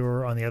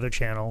interviewer on the other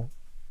channel,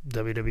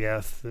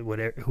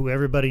 WWF, who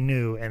everybody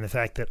knew, and the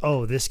fact that,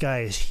 oh, this guy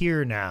is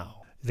here now.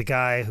 The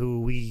guy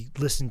who we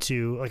listened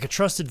to, like a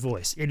trusted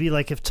voice. It'd be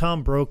like if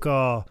Tom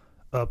Brokaw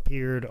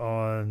appeared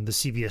on the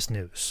CBS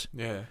News.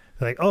 Yeah.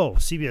 Like, oh,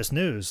 CBS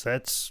News,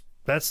 that's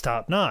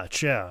top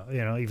notch. Yeah,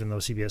 even though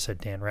CBS had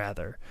Dan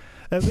Rather.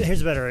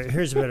 Here's a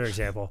better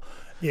example.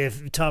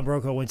 If Tom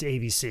Brokaw went to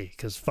ABC,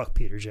 because fuck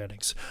Peter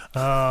Jennings.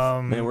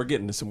 Man, we're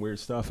getting to some weird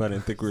stuff I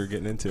didn't think we were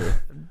getting into.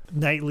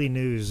 Nightly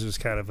news was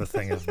kind of a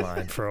thing of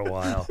mine for a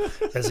while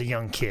as a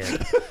young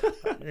kid.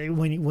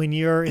 When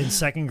you're in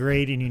second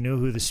grade and you know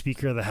who the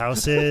Speaker of the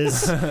House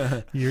is,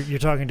 you're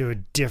talking to a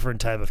different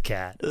type of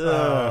cat.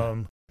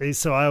 So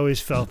I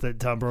always felt that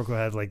Tom Brokaw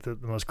had like the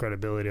most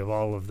credibility of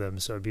all of them.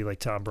 So it'd be like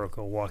Tom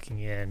Brokaw walking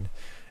in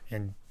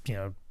and,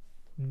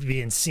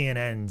 being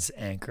CNN's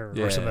anchor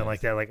or something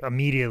like that. Like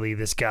immediately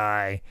this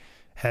guy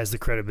has the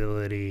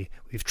credibility.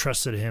 We've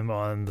trusted him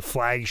on the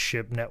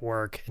flagship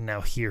network, and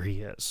now here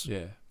he is.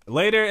 Yeah.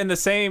 Later in the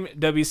same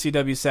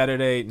WCW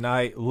Saturday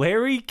Night,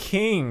 Larry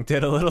King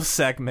did a little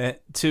segment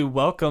to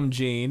welcome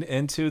Gene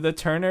into the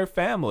Turner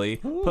family,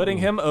 putting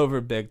him over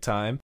big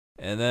time.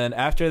 And then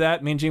after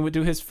that, Mean Gene would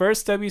do his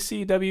first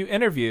WCW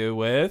interview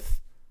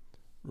with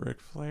Ric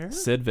Flair?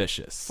 Sid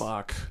Vicious.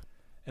 Fuck.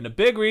 And a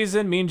big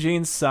reason Mean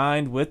Gene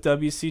signed with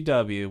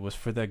WCW was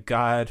for the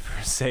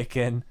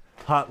godforsaken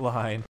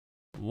hotline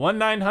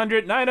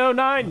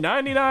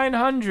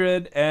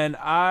 1-900-909-9900, and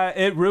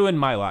it ruined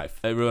my life.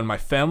 It ruined my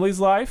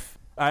family's life.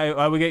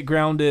 I would get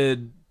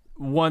grounded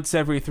once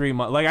every 3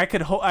 months. Like I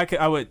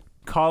would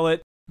call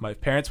it. My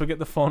parents would get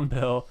the phone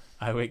bill.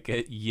 I would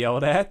get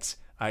yelled at.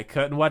 I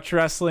couldn't watch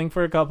wrestling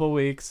for a couple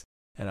weeks,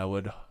 and I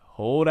would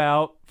hold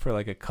out for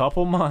like a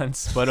couple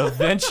months, but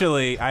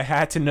eventually I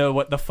had to know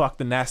what the fuck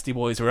the Nasty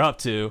Boys were up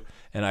to,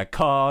 and I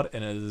called,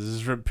 and it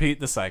was repeat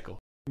the cycle.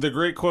 The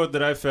great quote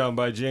that I found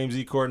by James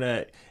E.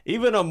 Cornette: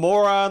 even a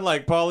moron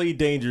like Paulie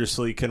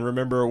Dangerously can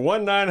remember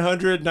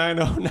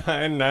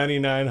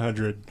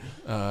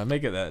 1-900-909-9900.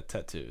 Make it that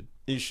tattooed.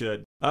 You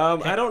should.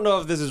 I don't know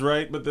if this is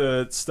right, but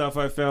the stuff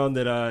I found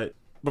that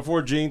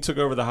before Gene took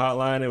over the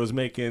hotline, it was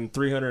making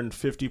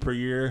 $350 per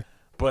year.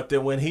 But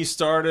then when he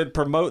started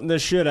promoting the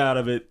shit out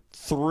of it,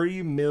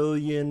 $3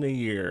 million a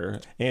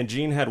year. And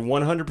Gene had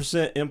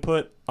 100%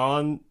 input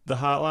on the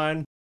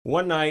hotline.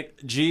 One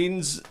night,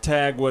 Gene's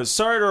tag was,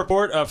 "Sorry to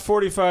report, a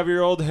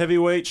 45-year-old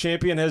heavyweight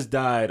champion has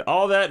died."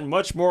 All that and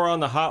much more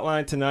on the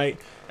hotline tonight.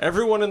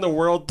 Everyone in the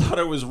world thought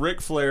it was Ric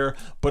Flair,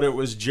 but it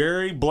was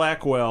Jerry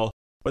Blackwell.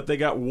 But they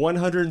got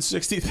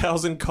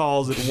 160,000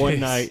 calls in one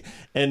night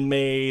and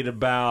made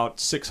about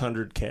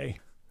 $600K.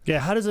 Yeah,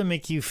 how does it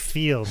make you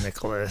feel,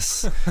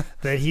 Nicholas,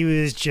 that he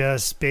was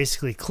just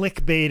basically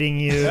clickbaiting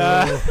you?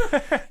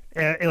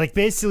 Like,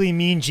 basically,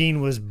 Mean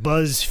Gene was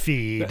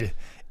BuzzFeed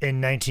in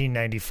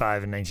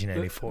 1995 and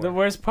 1994. The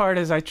worst part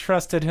is I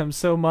trusted him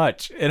so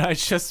much, and I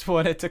just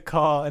wanted to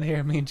call and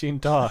hear Mean Gene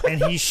talk.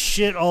 And he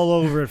shit all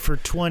over it for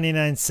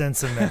 29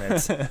 cents a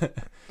minute.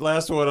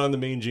 Last one on the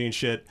Mean Gene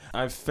shit.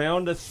 I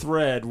found a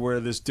thread where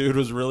this dude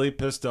was really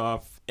pissed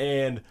off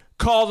and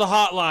call the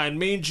hotline.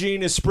 Mean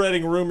Gene is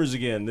spreading rumors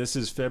again. This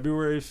is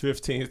February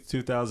 15th,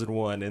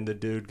 2001, and the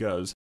dude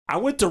goes, "I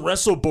went to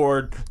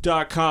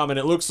WrestleBoard.com and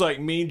it looks like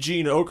Mean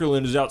Gene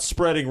Okerlund is out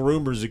spreading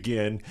rumors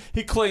again.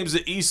 He claims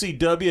that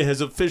ECW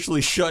has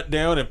officially shut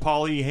down and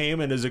Paul E.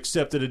 Heyman has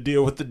accepted a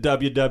deal with the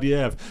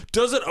WWF.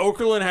 Doesn't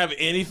Okerlund have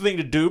anything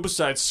to do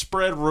besides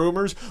spread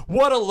rumors?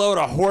 What a load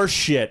of horse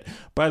shit."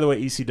 By the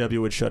way,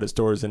 ECW would shut its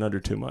doors in under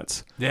 2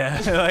 months.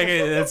 Yeah, like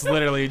that's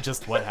literally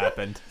just what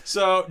happened.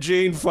 So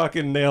Gene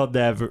fucking nailed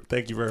that.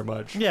 Thank you very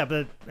much. Yeah,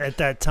 but at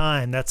that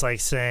time, that's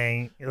like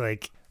saying,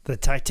 like, the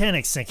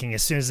Titanic's sinking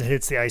as soon as it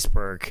hits the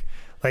iceberg.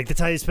 Like,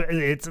 it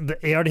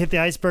already hit the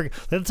iceberg.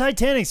 The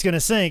Titanic's going to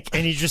sink,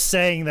 and he's just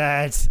saying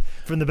that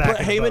from the back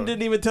But of the Heyman boat.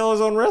 didn't even tell his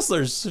own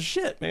wrestlers. So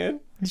shit, man.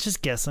 He's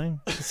just guessing.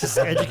 It's just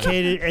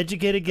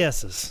educated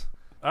guesses.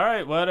 All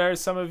right, what are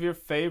some of your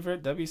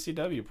favorite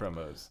WCW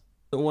promos?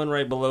 The one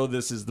right below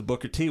this is the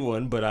Booker T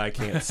one, but I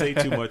can't say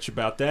too much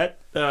about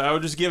that. I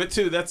would just give it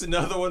 2. That's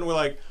another one where,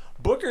 like,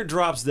 Booker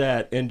drops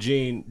that and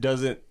Gene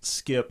doesn't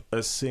skip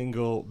a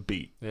single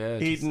beat. Yeah,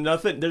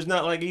 nothing. There's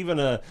not like even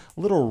a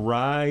little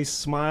wry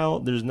smile.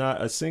 There's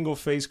not a single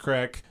face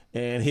crack,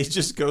 and he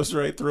just goes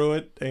right through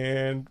it.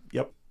 And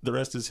yep, the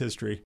rest is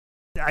history.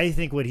 I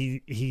think what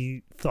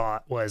he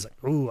thought was,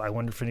 "Ooh, I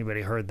wonder if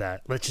anybody heard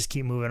that. Let's just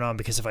keep moving on,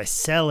 because if I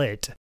sell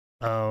it,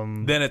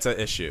 then it's an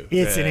issue.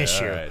 It's an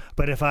issue. Right.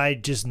 But if I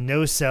just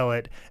no sell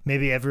it,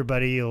 maybe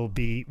everybody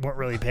weren't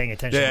really paying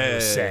attention to what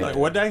was said." Like,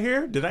 what did I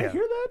hear? Did I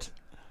hear that?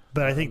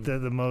 But I think the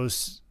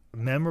most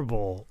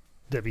memorable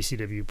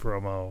WCW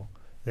promo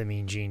that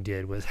Mean Gene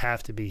did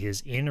have to be his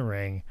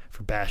in-ring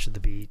for Bash at the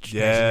Beach.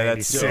 Yeah,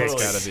 that's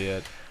 1986. gotta be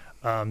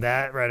it.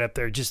 That right up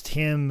there, just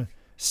him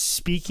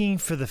speaking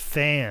for the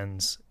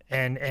fans,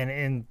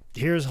 and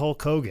here's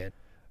Hulk Hogan,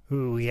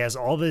 who he has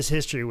all this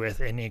history with,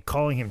 and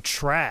calling him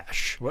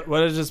trash.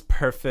 What a just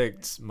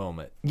perfect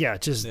moment. Yeah,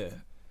 just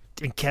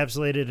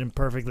encapsulated and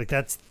perfect. Like,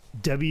 that's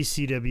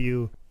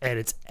WCW at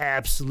its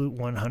absolute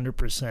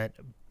 100%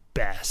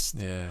 best.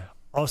 Yeah.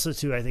 Also,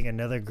 too, I think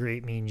another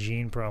great Mean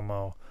Gene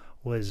promo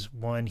was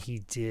one he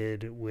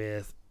did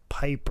with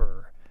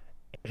Piper.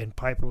 And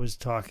Piper was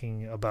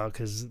talking about,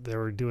 because they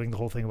were doing the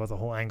whole thing about the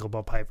whole angle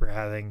about Piper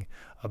having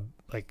a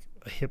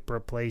hip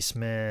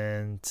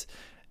replacement,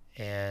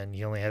 and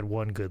he only had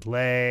one good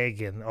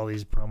leg, and all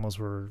these promos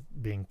were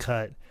being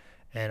cut.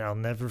 And I'll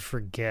never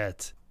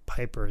forget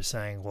Piper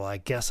saying, "Well, I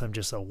guess I'm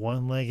just a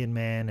one-legged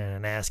man in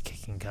an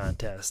ass-kicking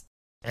contest,"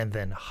 and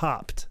then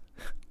hopped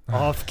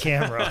off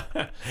camera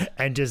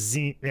and just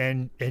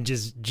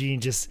Gene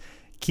just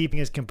keeping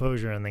his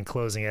composure and then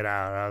closing it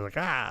out. I was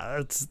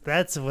like,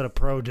 that's what a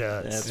pro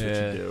does. That's what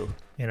you do.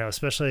 You know,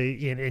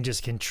 especially and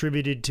just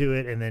contributed to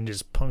it and then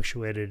just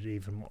punctuated it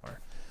even more.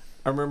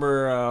 I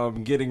remember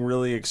getting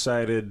really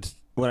excited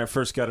when I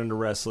first got into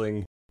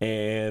wrestling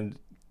and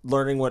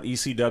learning what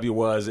ECW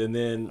was, and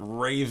then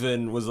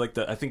Raven was like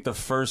I think the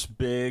first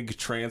big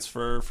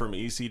transfer from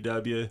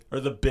ECW,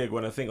 or the big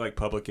one. I think like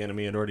Public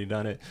Enemy had already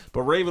done it,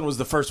 but Raven was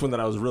the first one that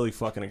I was really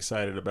fucking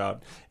excited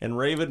about. And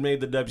Raven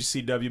made the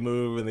WCW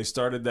move, and they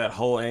started that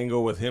whole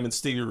angle with him and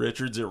Stevie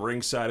Richards at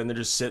ringside, and they're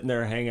just sitting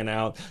there hanging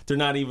out. They're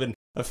not even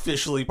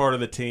officially part of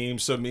the team,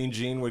 so Mean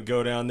Gene would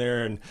go down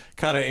there and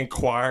kind of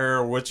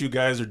inquire what you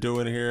guys are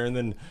doing here, and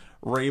then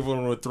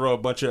Raven would throw a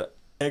bunch of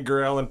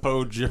Edgar Allan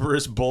Poe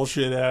gibberish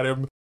bullshit at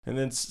him. And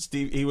then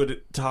he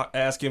would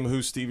ask him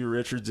who Stevie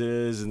Richards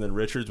is, and then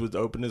Richards would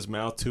open his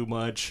mouth too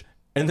much.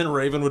 And then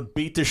Raven would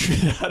beat the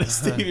shit out of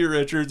Stevie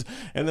Richards.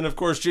 And then, of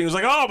course, Gene was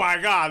like, "Oh, my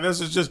God,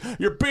 this is just,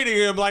 you're beating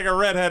him like a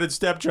redheaded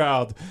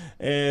stepchild."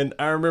 And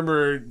I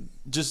remember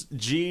just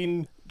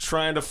Gene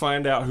trying to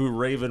find out who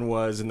Raven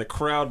was, and the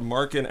crowd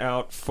marking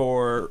out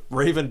for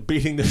Raven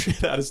beating the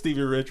shit out of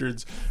Stevie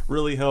Richards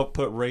really helped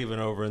put Raven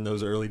over in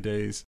those early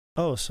days.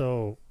 Oh,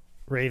 so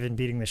Raven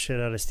beating the shit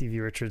out of Stevie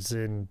Richards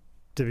in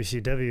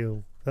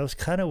WCW, that was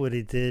kind of what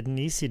he did in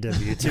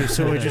ECW too.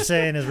 So what you're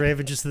saying is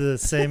Raven just did the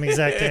same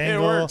exact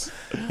angle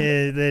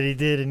that he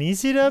did in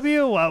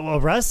ECW? Well, a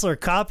wrestler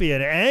copy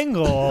an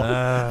angle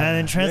and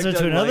then transfer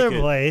to another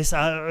place.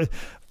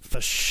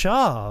 For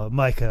sure,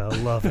 Micah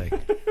Loving.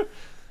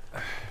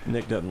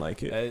 Nick doesn't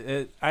like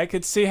it. I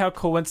could see how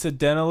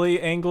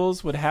coincidentally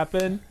angles would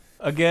happen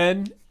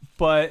again,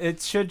 but it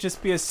should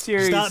just be a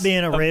series. Stop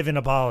being a Raven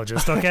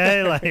apologist,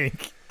 okay?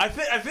 Like,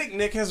 I think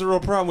Nick has a real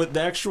problem with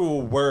the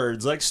actual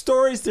words. Like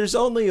stories, there's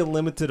only a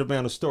limited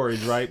amount of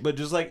stories, right? But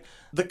just like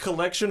the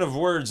collection of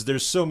words,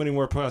 there's so many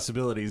more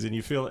possibilities. And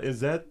you feel, is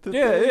that the thing?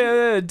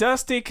 Yeah.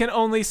 Dusty can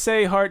only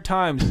say hard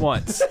times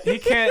once. He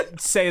can't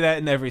say that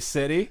in every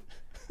city.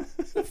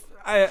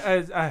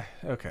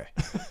 Okay.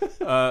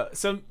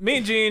 So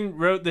Mean Gene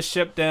wrote the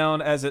ship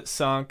down as it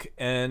sunk,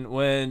 and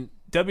when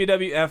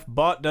WWF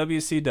bought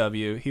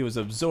WCW, he was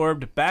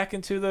absorbed back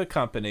into the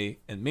company,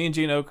 and Mean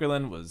Gene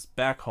Okerlund was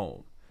back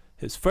home.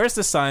 His first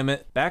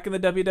assignment back in the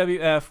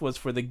WWF was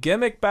for the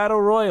Gimmick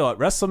Battle Royal at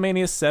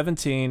WrestleMania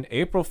 17,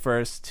 April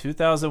 1st,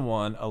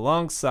 2001,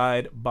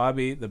 alongside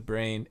Bobby the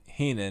Brain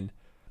Heenan.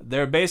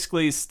 They're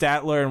basically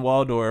Statler and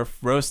Waldorf,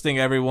 roasting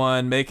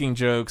everyone, making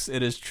jokes.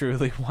 It is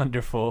truly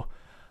wonderful.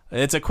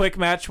 It's a quick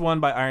match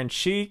won by Iron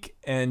Sheik,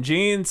 and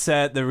Gene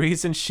said the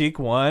reason Sheik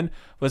won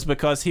was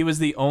because he was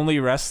the only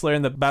wrestler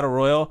in the Battle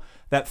Royal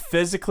that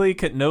physically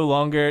could no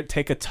longer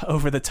take a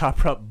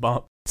over-the-top rope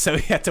bump, so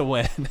he had to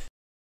win.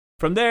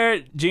 From there,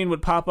 Gene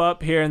would pop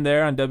up here and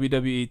there on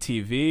WWE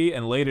TV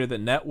and later the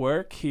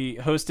network. He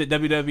hosted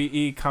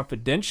WWE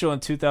Confidential in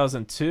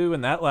 2002,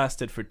 and that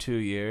lasted for 2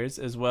 years,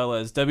 as well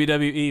as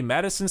WWE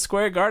Madison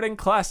Square Garden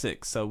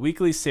Classics, a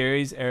weekly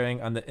series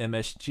airing on the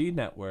MSG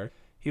network.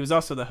 He was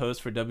also the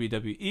host for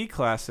WWE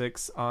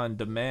Classics on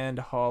Demand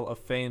Hall of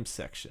Fame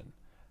section.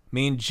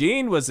 Mean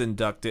Gene was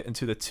inducted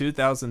into the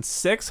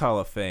 2006 Hall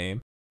of Fame,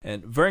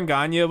 and Vern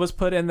Gagne was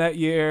put in that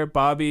year.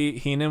 Bobby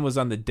Heenan was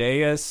on the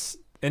dais.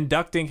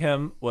 Inducting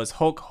him was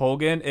Hulk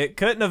Hogan. It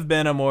couldn't have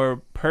been a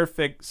more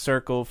perfect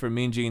circle for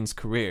Mean Gene's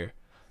career.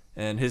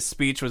 And his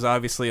speech was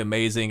obviously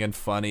amazing and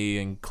funny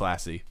and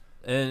classy.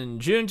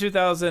 In June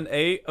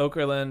 2008,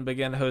 Okerlund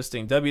began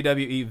hosting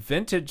WWE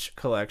Vintage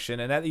Collection,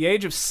 and at the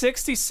age of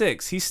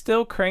 66, he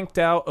still cranked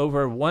out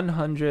over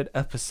 100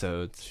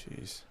 episodes.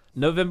 Jeez.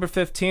 November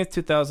 15th,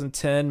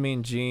 2010,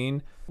 Mean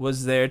Gene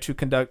was there to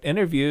conduct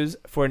interviews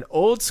for an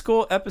old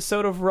school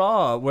episode of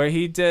Raw, where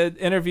he did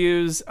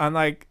interviews on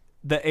like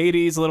the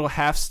 80s little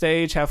half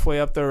stage halfway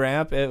up the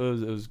ramp. It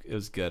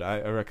was good.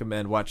 I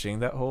recommend watching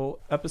that whole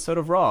episode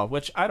of Raw,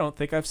 which I don't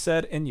think I've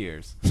said in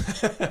years.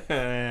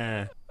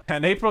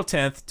 On April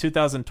 10th,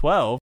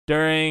 2012,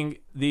 during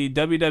the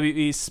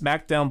WWE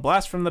SmackDown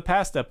Blast from the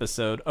Past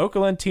episode,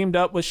 Okerlund teamed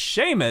up with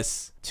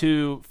Sheamus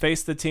to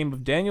face the team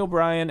of Daniel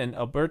Bryan and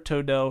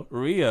Alberto Del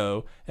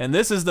Rio, and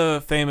this is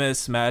the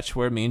famous match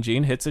where Mean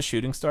Gene hits a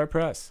shooting star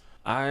press.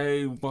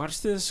 I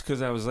watched this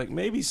because I was like,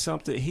 maybe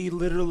something. He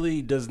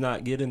literally does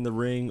not get in the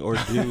ring or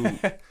do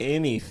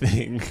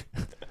anything.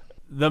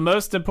 The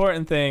most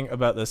important thing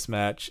about this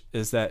match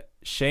is that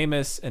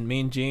Sheamus and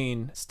Mean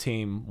Gene's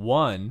team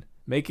won,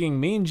 making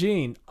Mean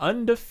Gene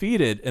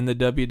undefeated in the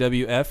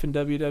WWF and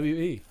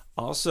WWE.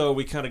 Also,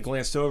 we kind of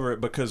glanced over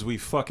it because we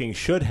fucking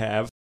should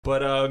have.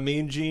 But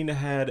Mean Gene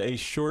had a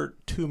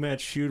short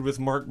 2-match feud with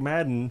Mark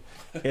Madden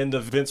in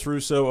the Vince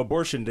Russo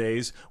abortion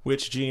days,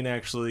 which Gene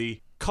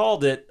actually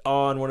called it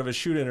on one of his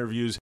shoot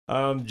interviews.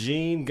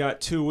 Gene got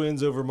 2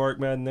 wins over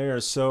Mark Madden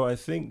there, so I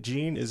think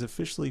Gene is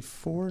officially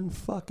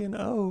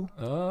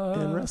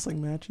 4-0 in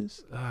wrestling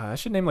matches. I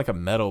should name like a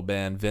metal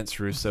band, Vince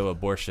Russo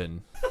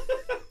Abortion.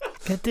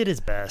 He did his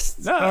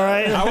best. No, all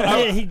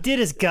right, he did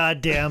his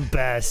goddamn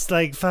best.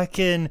 Like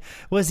fucking,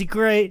 was he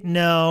great?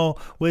 No.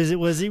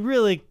 Was he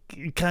really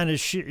kind of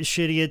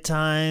shitty at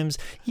times?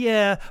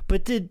 Yeah,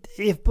 but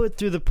if put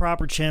through the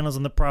proper channels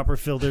and the proper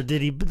filter,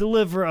 did he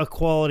deliver a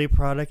quality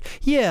product?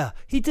 Yeah,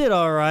 he did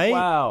all right.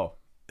 Wow.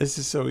 This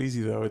is so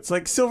easy though. It's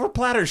like silver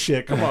platter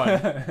shit. Come on.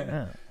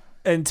 Yeah.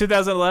 In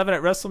 2011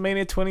 at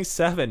WrestleMania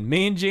 27,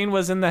 Mean Gene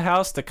was in the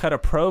house to cut a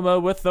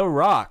promo with The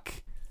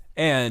Rock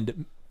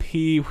and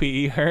Pee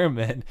Wee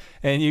Herman,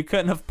 and you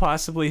couldn't have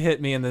possibly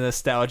hit me in the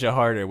nostalgia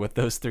harder with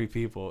those 3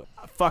 people.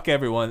 Fuck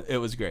everyone. It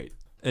was great.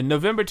 In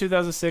November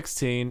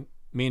 2016,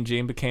 Mean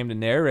Gene became the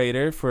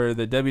narrator for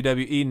the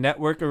WWE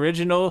Network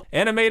original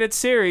animated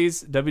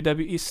series,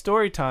 WWE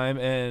Storytime,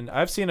 and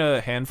I've seen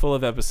a handful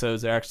of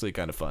episodes. They're actually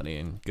kind of funny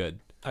and good.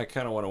 I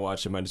kind of want to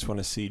watch him. I just want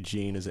to see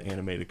Gene as an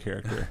animated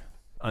character.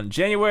 On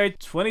January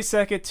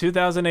 22nd,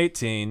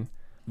 2018,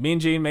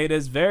 Mean Gene made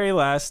his very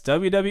last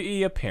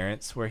WWE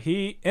appearance where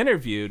he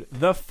interviewed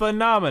the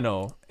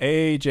phenomenal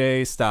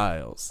AJ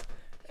Styles.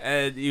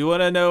 And you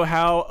want to know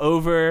how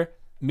over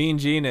Mean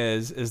Gene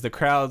is the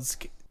crowd's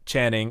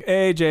chanting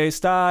AJ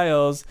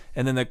Styles,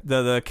 and then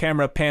the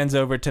camera pans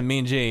over to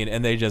Mean Gene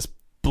and they just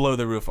blow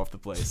the roof off the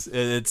place.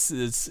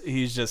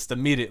 He's just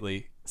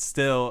immediately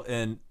still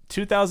in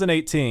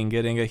 2018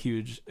 getting a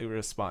huge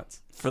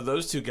response. For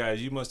those 2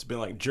 guys, you must have been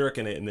like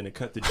jerking it, and then it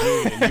cut to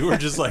Gene, and you were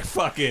just like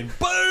fucking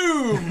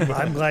boom.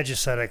 I'm glad you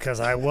said it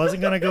because I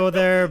wasn't gonna go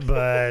there,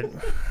 but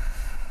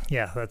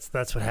yeah,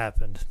 that's what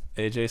happened.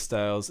 AJ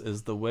Styles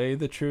is the way,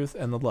 the truth,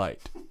 and the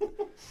light.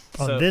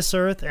 On this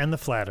earth and the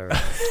flat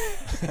earth.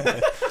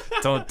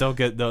 Don't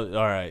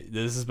all right,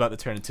 this is about to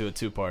turn into a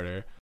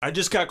 2-parter. I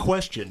just got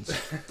questions.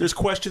 There's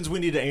questions we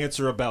need to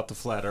answer about the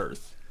flat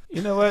earth.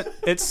 You know what?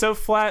 It's so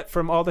flat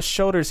from all the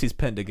shoulders he's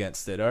pinned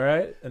against it, all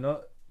right? And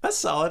That's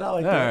solid. I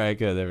like All that. right,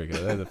 good. There we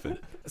go. That's a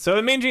fit. So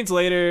in Mean Gene's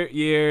later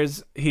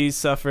years, he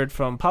suffered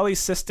from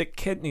polycystic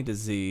kidney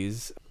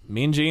disease.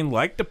 Mean Gene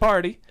liked to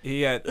party.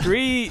 He had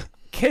 3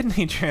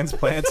 kidney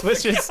transplants,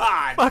 which is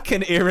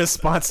fucking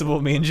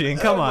irresponsible, Mean Gene.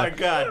 Come on. Oh my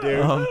God,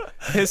 dude.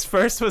 His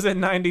first was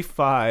in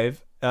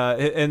 95.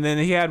 And then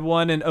he had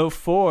one in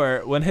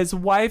 04 when his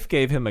wife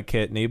gave him a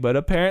kidney, but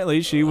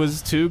apparently she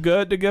was too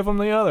good to give him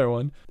the other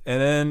one.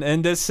 And then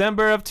in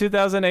December of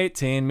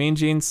 2018, Mean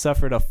Gene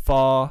suffered a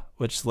fall,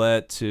 which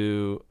led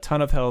to a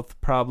ton of health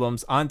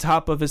problems on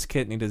top of his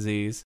kidney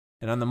disease.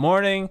 And on the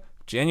morning,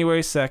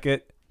 January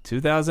 2nd,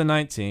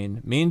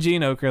 2019, Mean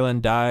Gene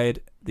Okerlund died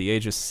at the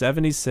age of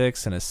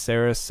 76 in a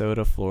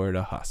Sarasota,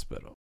 Florida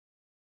hospital.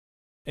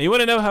 And you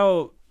want to know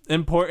how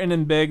important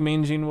and big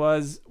Mean Gene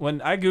was?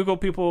 When I Google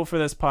people for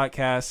this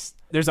podcast,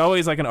 there's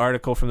always like an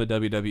article from the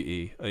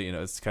WWE.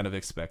 It's kind of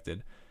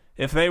expected.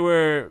 If they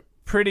were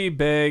pretty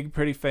big,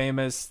 pretty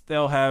famous,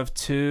 they'll have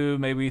 2,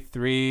 maybe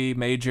 3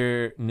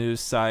 major news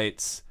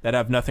sites that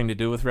have nothing to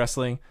do with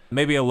wrestling.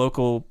 Maybe a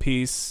local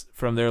piece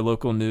from their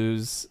local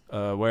news,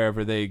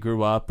 wherever they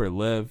grew up or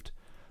lived.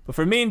 But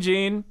for Mean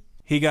Gene,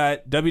 he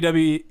got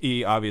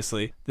WWE,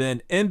 obviously,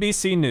 then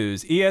NBC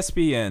News,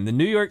 ESPN, the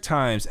New York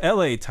Times,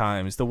 LA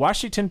Times, the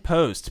Washington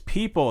Post,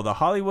 People, the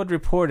Hollywood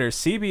Reporter,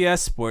 CBS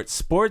Sports,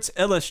 Sports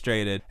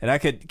Illustrated, and I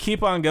could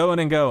keep on going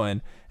and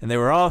going. And they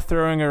were all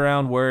throwing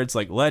around words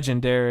like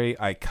legendary,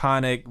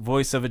 iconic,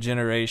 voice of a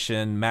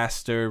generation,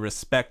 master,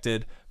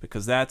 respected,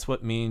 because that's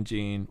what Mean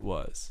Gene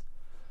was.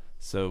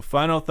 So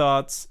final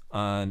thoughts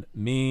on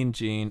Mean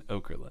Gene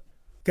Okerlund.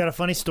 Got a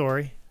funny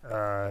story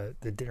that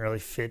didn't really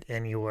fit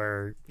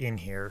anywhere in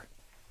here,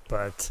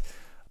 but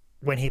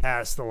when he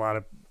passed, a lot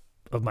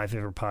of my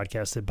favorite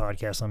podcasts did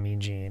podcasts on Mean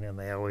Gene, and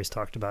they always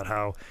talked about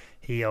how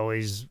he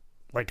always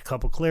liked a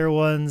couple clear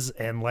ones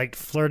and liked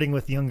flirting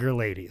with younger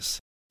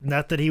ladies.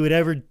 Not that he would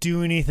ever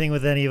do anything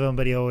with any of them,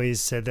 but he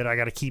always said that I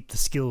got to keep the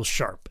skills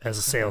sharp as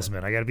a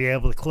salesman. I got to be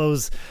able to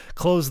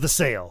close the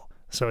sale.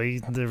 So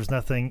there was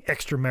nothing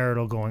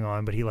extramarital going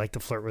on, but he liked to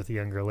flirt with the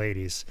younger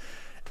ladies.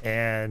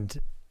 And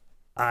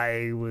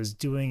I was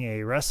doing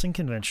a wrestling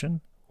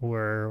convention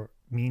where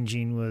Mean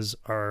Gene was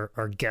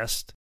our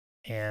guest,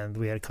 and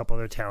we had a couple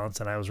other talents,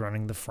 and I was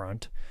running the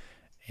front.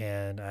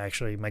 And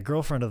actually, my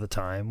girlfriend at the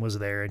time was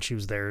there, and she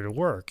was there to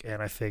work.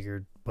 And I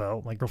figured,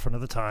 well, my girlfriend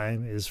at the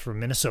time is from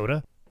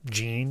Minnesota.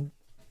 Gene,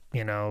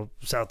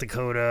 South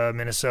Dakota,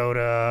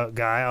 Minnesota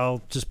guy,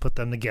 I'll just put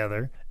them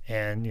together.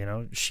 And,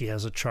 she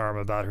has a charm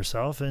about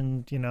herself.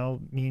 And,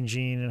 me and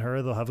Gene and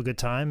her, they'll have a good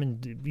time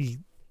and be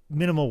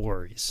minimal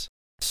worries.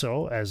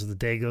 So as the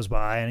day goes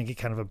by and I get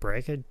kind of a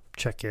break, I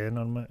check in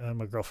on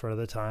my girlfriend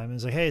at the time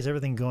and say, hey, is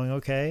everything going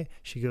okay?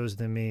 She goes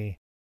to me,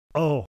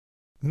 oh,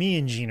 me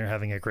and Gene are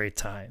having a great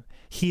time.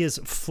 He is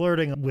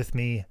flirting with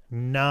me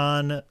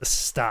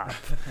non-stop.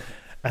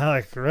 I'm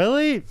like,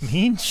 really?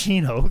 Mean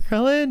Gene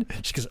Okerlund?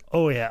 She goes,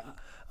 oh, yeah.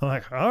 I'm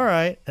like, all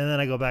right. And then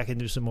I go back and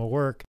do some more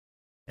work.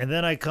 And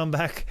then I come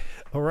back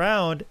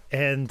around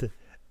and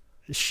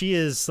she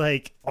is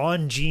like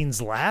on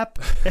Gene's lap.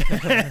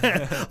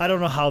 I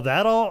don't know how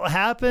that all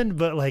happened,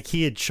 but like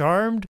he had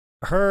charmed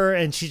her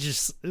and she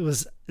just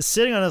was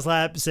sitting on his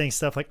lap saying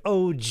stuff like,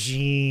 oh,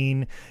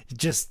 Gene,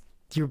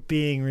 you're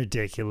being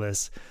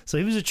ridiculous. So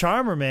he was a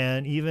charmer,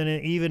 man, even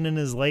in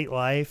his late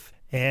life.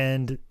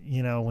 And,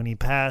 when he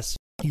passed,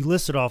 you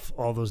listed off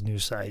all those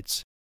news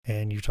sites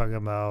and you're talking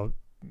about,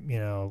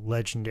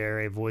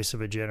 legendary, voice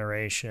of a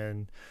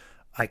generation,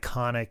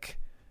 iconic.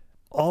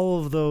 All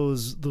of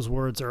those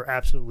words are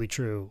absolutely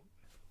true.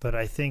 But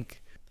I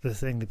think the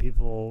thing that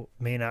people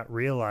may not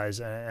realize,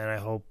 and I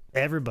hope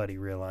everybody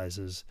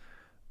realizes,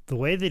 the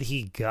way that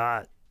he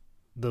got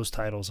those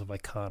titles of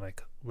iconic,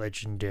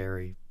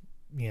 legendary,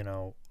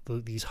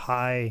 these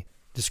high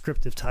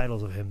descriptive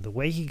titles of him, the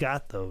way he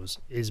got those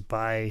is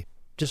by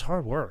just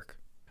hard work.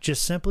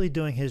 Just simply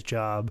doing his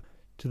job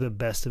to the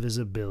best of his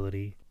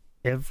ability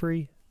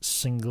every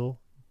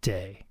single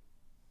day.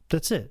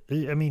 That's it.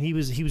 I mean, he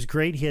was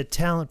great. He had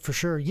talent for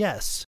sure,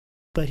 yes.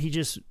 But he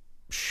just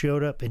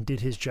showed up and did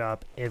his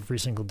job every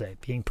single day.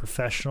 Being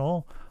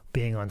professional,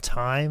 being on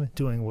time,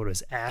 doing what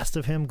was asked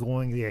of him,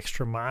 going the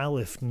extra mile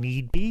if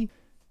need be,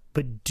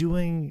 but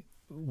doing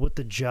what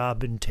the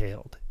job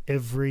entailed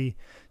every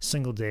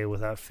single day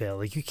without fail.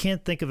 Like, you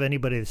can't think of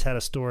anybody that's had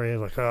a story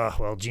of like, oh,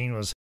 well, Gene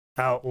was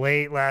out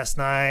late last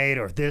night,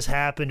 or this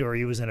happened, or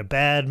he was in a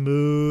bad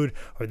mood,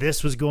 or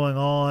this was going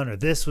on, or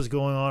this was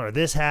going on, or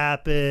this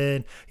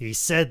happened, he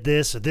said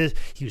this, or this,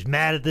 he was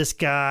mad at this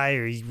guy,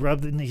 or he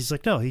rubbed it. He's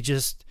like, no, he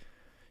just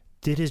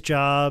did his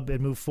job and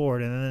moved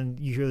forward. And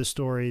then you hear the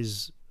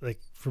stories like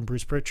from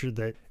Bruce Pritchard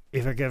that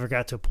if it ever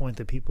got to a point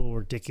that people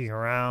were dicking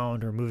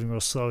around or moving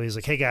real slow, he's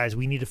like, hey guys,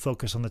 we need to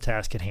focus on the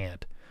task at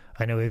hand.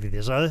 I know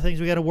there's other things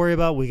we got to worry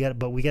about.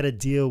 But we got to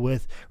deal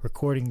with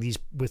recording these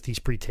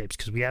pre-tapes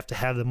because we have to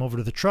have them over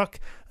to the truck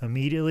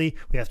immediately.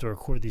 We have to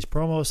record these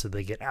promos so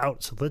they get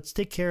out. So let's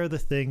take care of the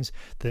things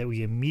that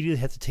we immediately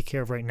have to take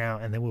care of right now,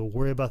 and then we'll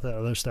worry about that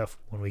other stuff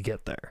when we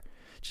get there.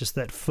 Just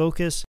that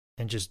focus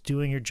and just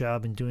doing your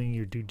job and doing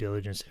your due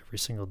diligence every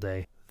single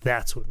day.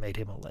 That's what made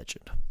him a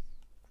legend.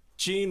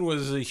 Gene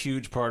was a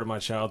huge part of my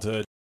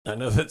childhood. I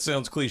know that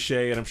sounds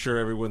cliche, and I'm sure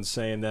everyone's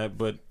saying that,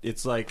 but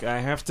it's like I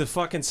have to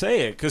fucking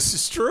say it because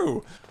it's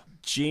true.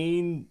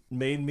 Gene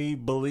made me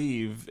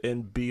believe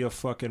and be a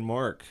fucking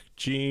mark.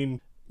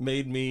 Gene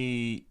made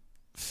me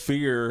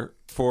fear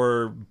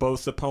for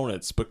both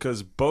opponents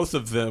because both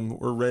of them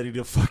were ready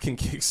to fucking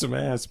kick some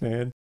ass,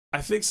 man.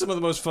 I think some of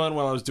the most fun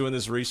while I was doing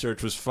this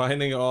research was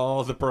finding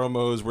all the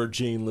promos where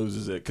Gene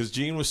loses it, because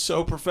Gene was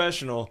so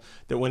professional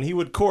that when he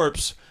would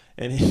corpse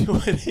and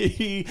when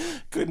he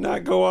could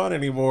not go on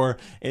anymore,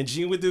 and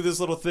Gene would do this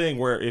little thing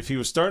where if he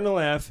was starting to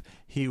laugh,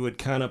 he would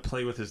kind of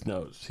play with his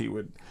nose. He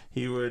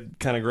would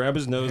kind of grab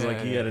his nose like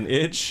he had an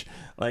itch,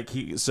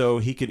 so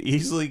he could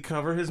easily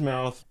cover his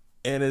mouth.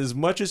 And as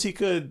much as he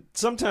could,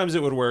 sometimes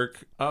it would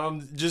work.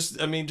 Just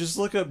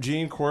look up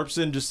Gene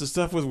Corpson, just the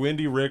stuff with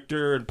Wendy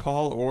Richter and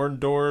Paul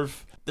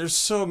Orndorff. There's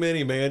so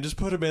many, man. Just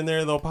put them in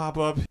there, they'll pop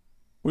up.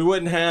 We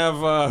wouldn't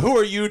have Who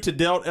Are You to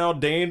Doubt Al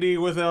Dandy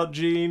without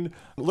Gene.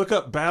 Look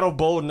up Battle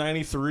Bowl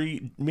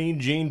 93, Mean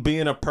Gene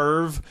Being a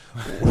Perv,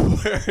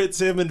 where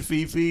it's him and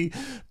Fifi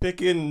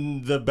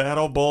picking the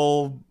Battle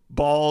Bowl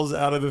balls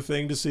out of the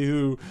thing to see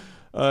who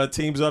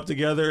teams up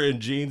together, and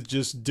Gene's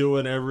just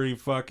doing every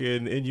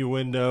fucking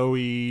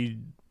innuendo-y,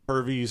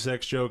 pervy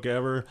sex joke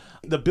ever.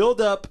 The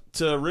build-up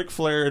to Ric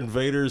Flair and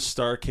Vader's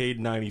Starrcade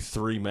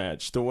 93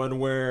 match, the one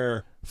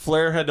where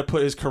Flair had to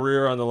put his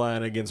career on the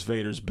line against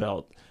Vader's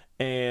belt.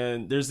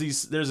 And there's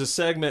a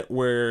segment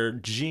where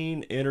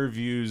Gene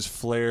interviews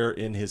Flair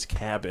in his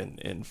cabin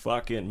in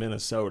fucking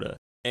Minnesota.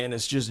 And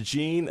it's just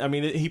Gene. I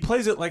mean, he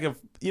plays it like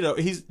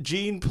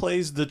Gene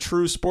plays the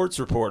true sports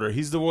reporter.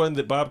 He's the one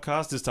that Bob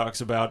Costas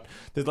talks about,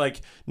 that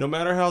like, no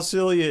matter how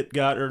silly it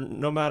got or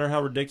no matter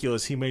how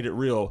ridiculous, he made it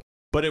real.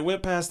 But it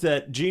went past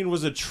that. Gene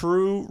was a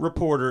true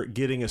reporter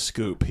getting a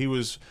scoop. He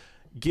was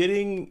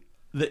getting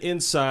the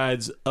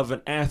insides of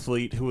an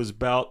athlete who was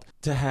about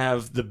to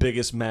have the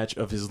biggest match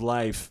of his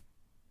life.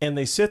 And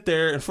they sit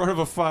there in front of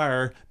a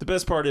fire. The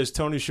best part is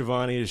Tony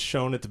Schiavone is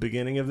shown at the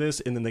beginning of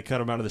this, and then they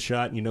cut him out of the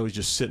shot, and you know he's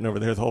just sitting over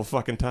there the whole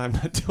fucking time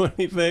not doing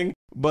anything.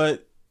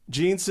 But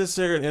Gene sits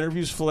there and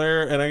interviews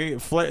Flair, and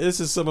this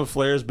is some of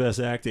Flair's best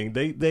acting.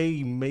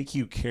 They make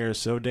you care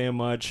so damn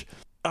much.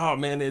 Oh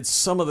man, it's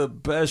some of the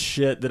best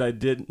shit that I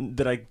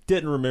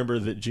didn't remember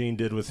that Gene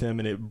did with him,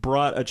 and it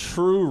brought a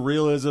true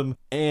realism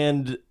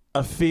and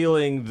a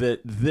feeling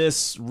that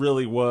this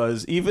really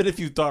was, even if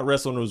you thought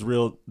wrestling was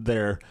real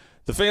there.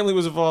 The family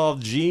was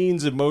involved.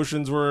 Gene's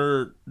emotions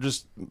were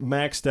just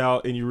maxed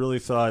out, and you really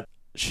thought,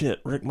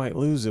 shit, Rick might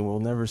lose and we'll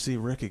never see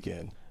Rick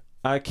again.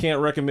 I can't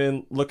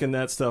recommend looking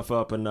that stuff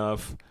up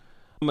enough.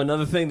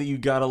 Another thing that you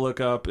got to look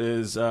up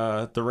is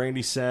the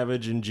Randy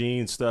Savage and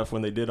Gene stuff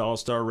when they did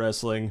All-Star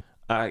Wrestling.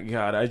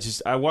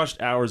 I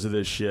watched hours of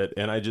this shit,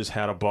 and I just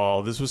had a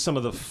ball. This was some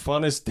of the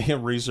funnest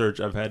damn research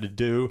I've had to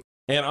do.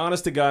 And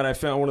honest to God, I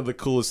found one of the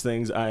coolest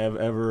things I have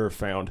ever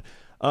found.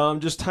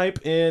 Just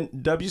type in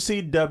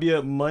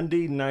WCW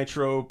Monday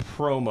Nitro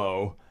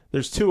promo.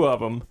 There's two of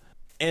them.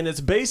 And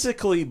it's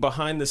basically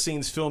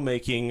behind-the-scenes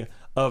filmmaking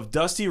of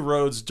Dusty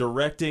Rhodes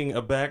directing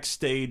a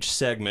backstage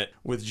segment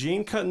with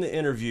Gene cutting the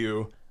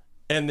interview,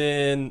 and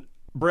then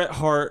Bret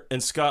Hart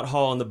and Scott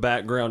Hall in the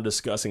background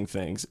discussing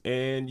things.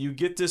 And you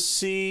get to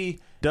see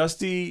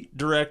Dusty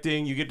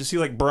directing. You get to see,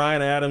 like,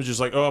 Bryan Adams just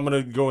like, oh, I'm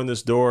going to go in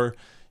this door.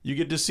 You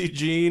get to see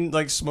Gene,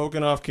 like,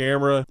 smoking off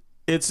camera.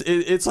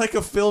 It's like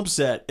a film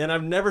set, and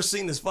I've never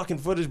seen this fucking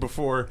footage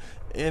before,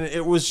 and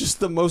it was just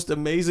the most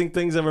amazing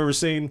things I've ever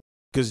seen,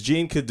 because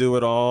Gene could do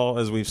it all,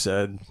 as we've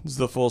said. It's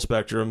the full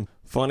spectrum.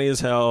 Funny as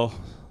hell,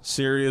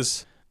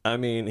 serious. I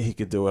mean, he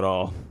could do it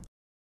all.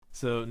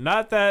 So,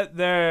 not that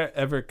there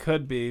ever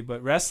could be,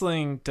 but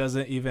wrestling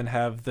doesn't even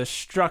have the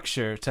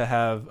structure to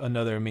have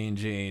another Mean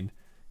Gene.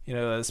 You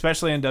know,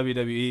 especially in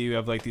WWE, you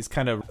have like these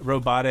kind of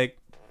robotic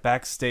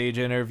backstage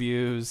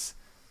interviews.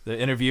 The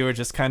interviewer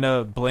just kind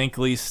of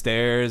blankly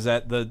stares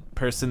at the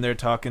person they're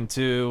talking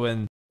to,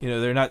 and you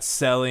know they're not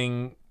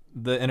selling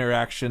the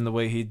interaction the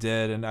way he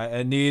did. And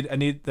I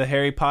need the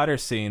Harry Potter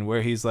scene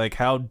where he's like,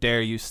 "How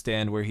dare you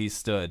stand where he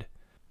stood?"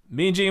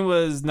 Mean Gene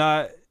was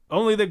not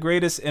only the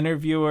greatest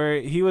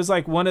interviewer; he was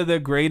like one of the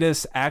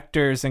greatest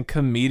actors and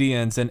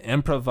comedians and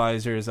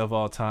improvisers of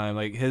all time.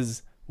 Like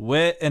his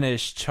wit and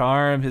his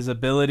charm, his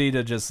ability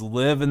to just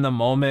live in the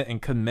moment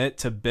and commit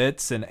to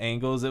bits and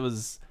angles.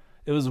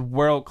 It was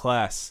world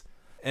class.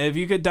 And if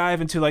you could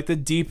dive into like the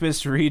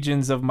deepest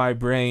regions of my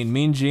brain,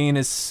 Mean Gene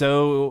is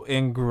so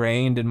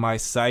ingrained in my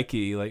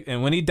psyche. Like,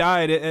 and when he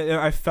died,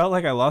 I felt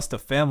like I lost a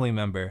family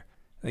member.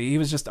 Like, he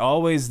was just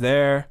always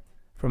there,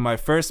 from my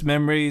first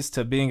memories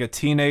to being a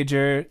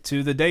teenager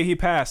to the day he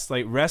passed.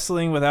 Like,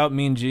 wrestling without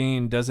Mean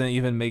Gene doesn't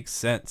even make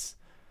sense.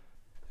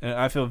 And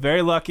I feel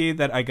very lucky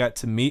that I got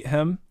to meet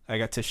him. I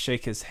got to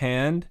shake his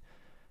hand.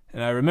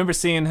 And I remember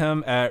seeing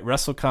him at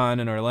WrestleCon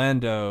in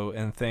Orlando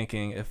and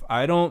thinking, if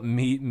I don't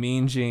meet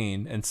Mean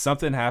Gene and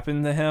something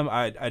happened to him,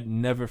 I'd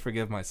never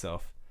forgive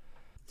myself.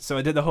 So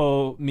I did the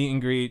whole meet and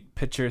greet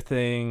picture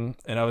thing,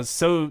 and I was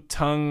so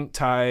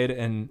tongue-tied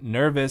and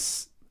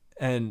nervous.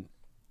 And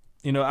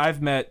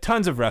I've met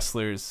tons of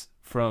wrestlers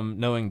from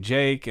knowing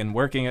Jake and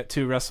working at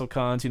 2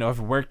 WrestleCons. I've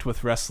worked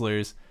with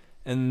wrestlers,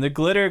 and the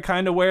glitter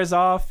kind of wears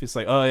off. It's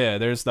like, oh yeah,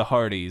 there's the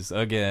Hardys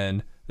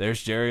again.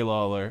 There's Jerry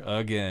Lawler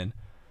again.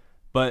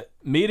 But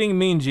meeting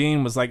Mean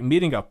Gene was like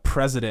meeting a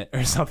president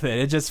or something.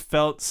 It just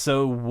felt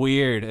so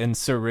weird and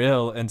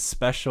surreal and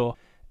special.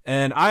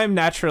 And I'm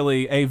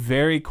naturally a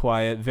very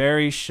quiet,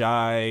 very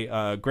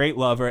shy, great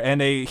lover,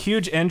 and a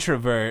huge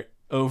introvert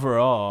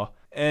overall.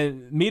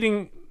 And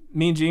meeting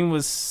Mean Gene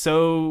was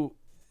so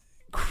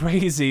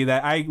crazy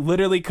that I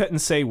literally couldn't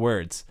say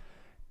words.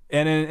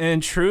 And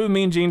in true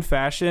Mean Gene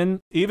fashion,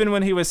 even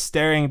when he was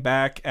staring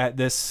back at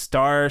this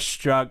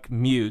starstruck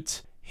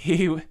mute,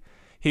 he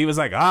was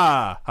like,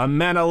 a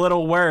man of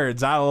little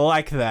words. I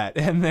like that.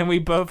 And then we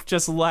both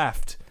just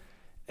left.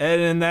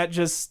 And in that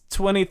just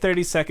 20,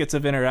 30 seconds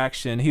of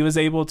interaction, he was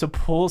able to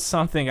pull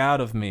something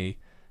out of me.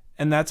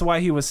 And that's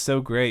why he was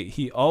so great.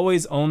 He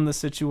always owned the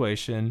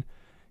situation.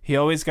 He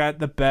always got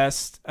the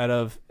best out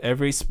of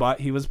every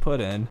spot he was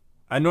put in.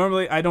 I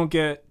don't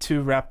get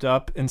too wrapped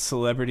up in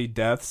celebrity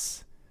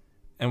deaths.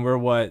 And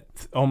we're,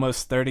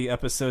 almost 30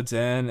 episodes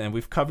in, and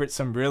we've covered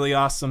some really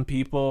awesome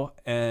people.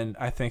 And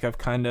I think I've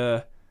kind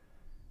of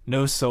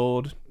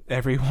no-sold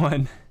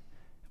everyone.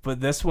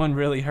 But this one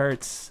really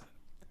hurts.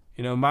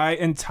 My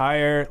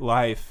entire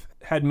life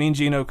had Mean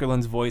Gene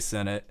Okerlund's voice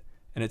in it.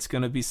 And it's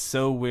going to be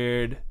so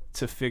weird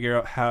to figure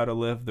out how to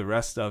live the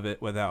rest of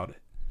it without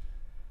it.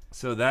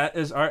 So that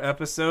is our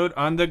episode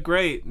on the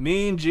great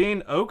Mean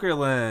Gene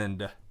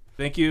Okerlund.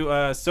 Thank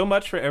you so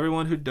much for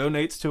everyone who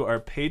donates to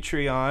our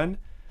Patreon.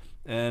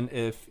 And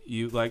if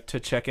you'd like to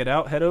check it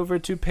out, head over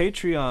to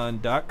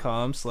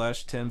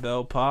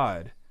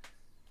patreon.com/TimBellPod.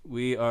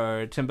 We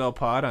are Tim Bell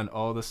Pod on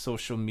all the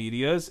social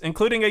medias,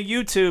 including a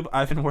YouTube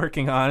I've been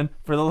working on.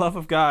 For the love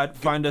of God,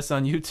 find us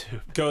on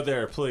YouTube. Go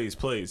there, please,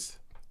 please.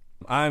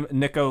 I'm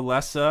Nico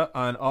Lessa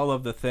on all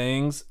of the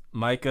things.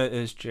 Micah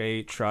is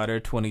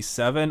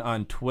JTrotter27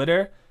 on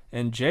Twitter.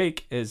 And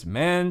Jake is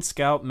Man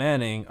Scout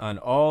Manning on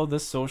all the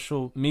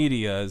social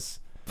medias.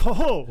 Ho,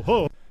 ho,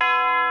 ho.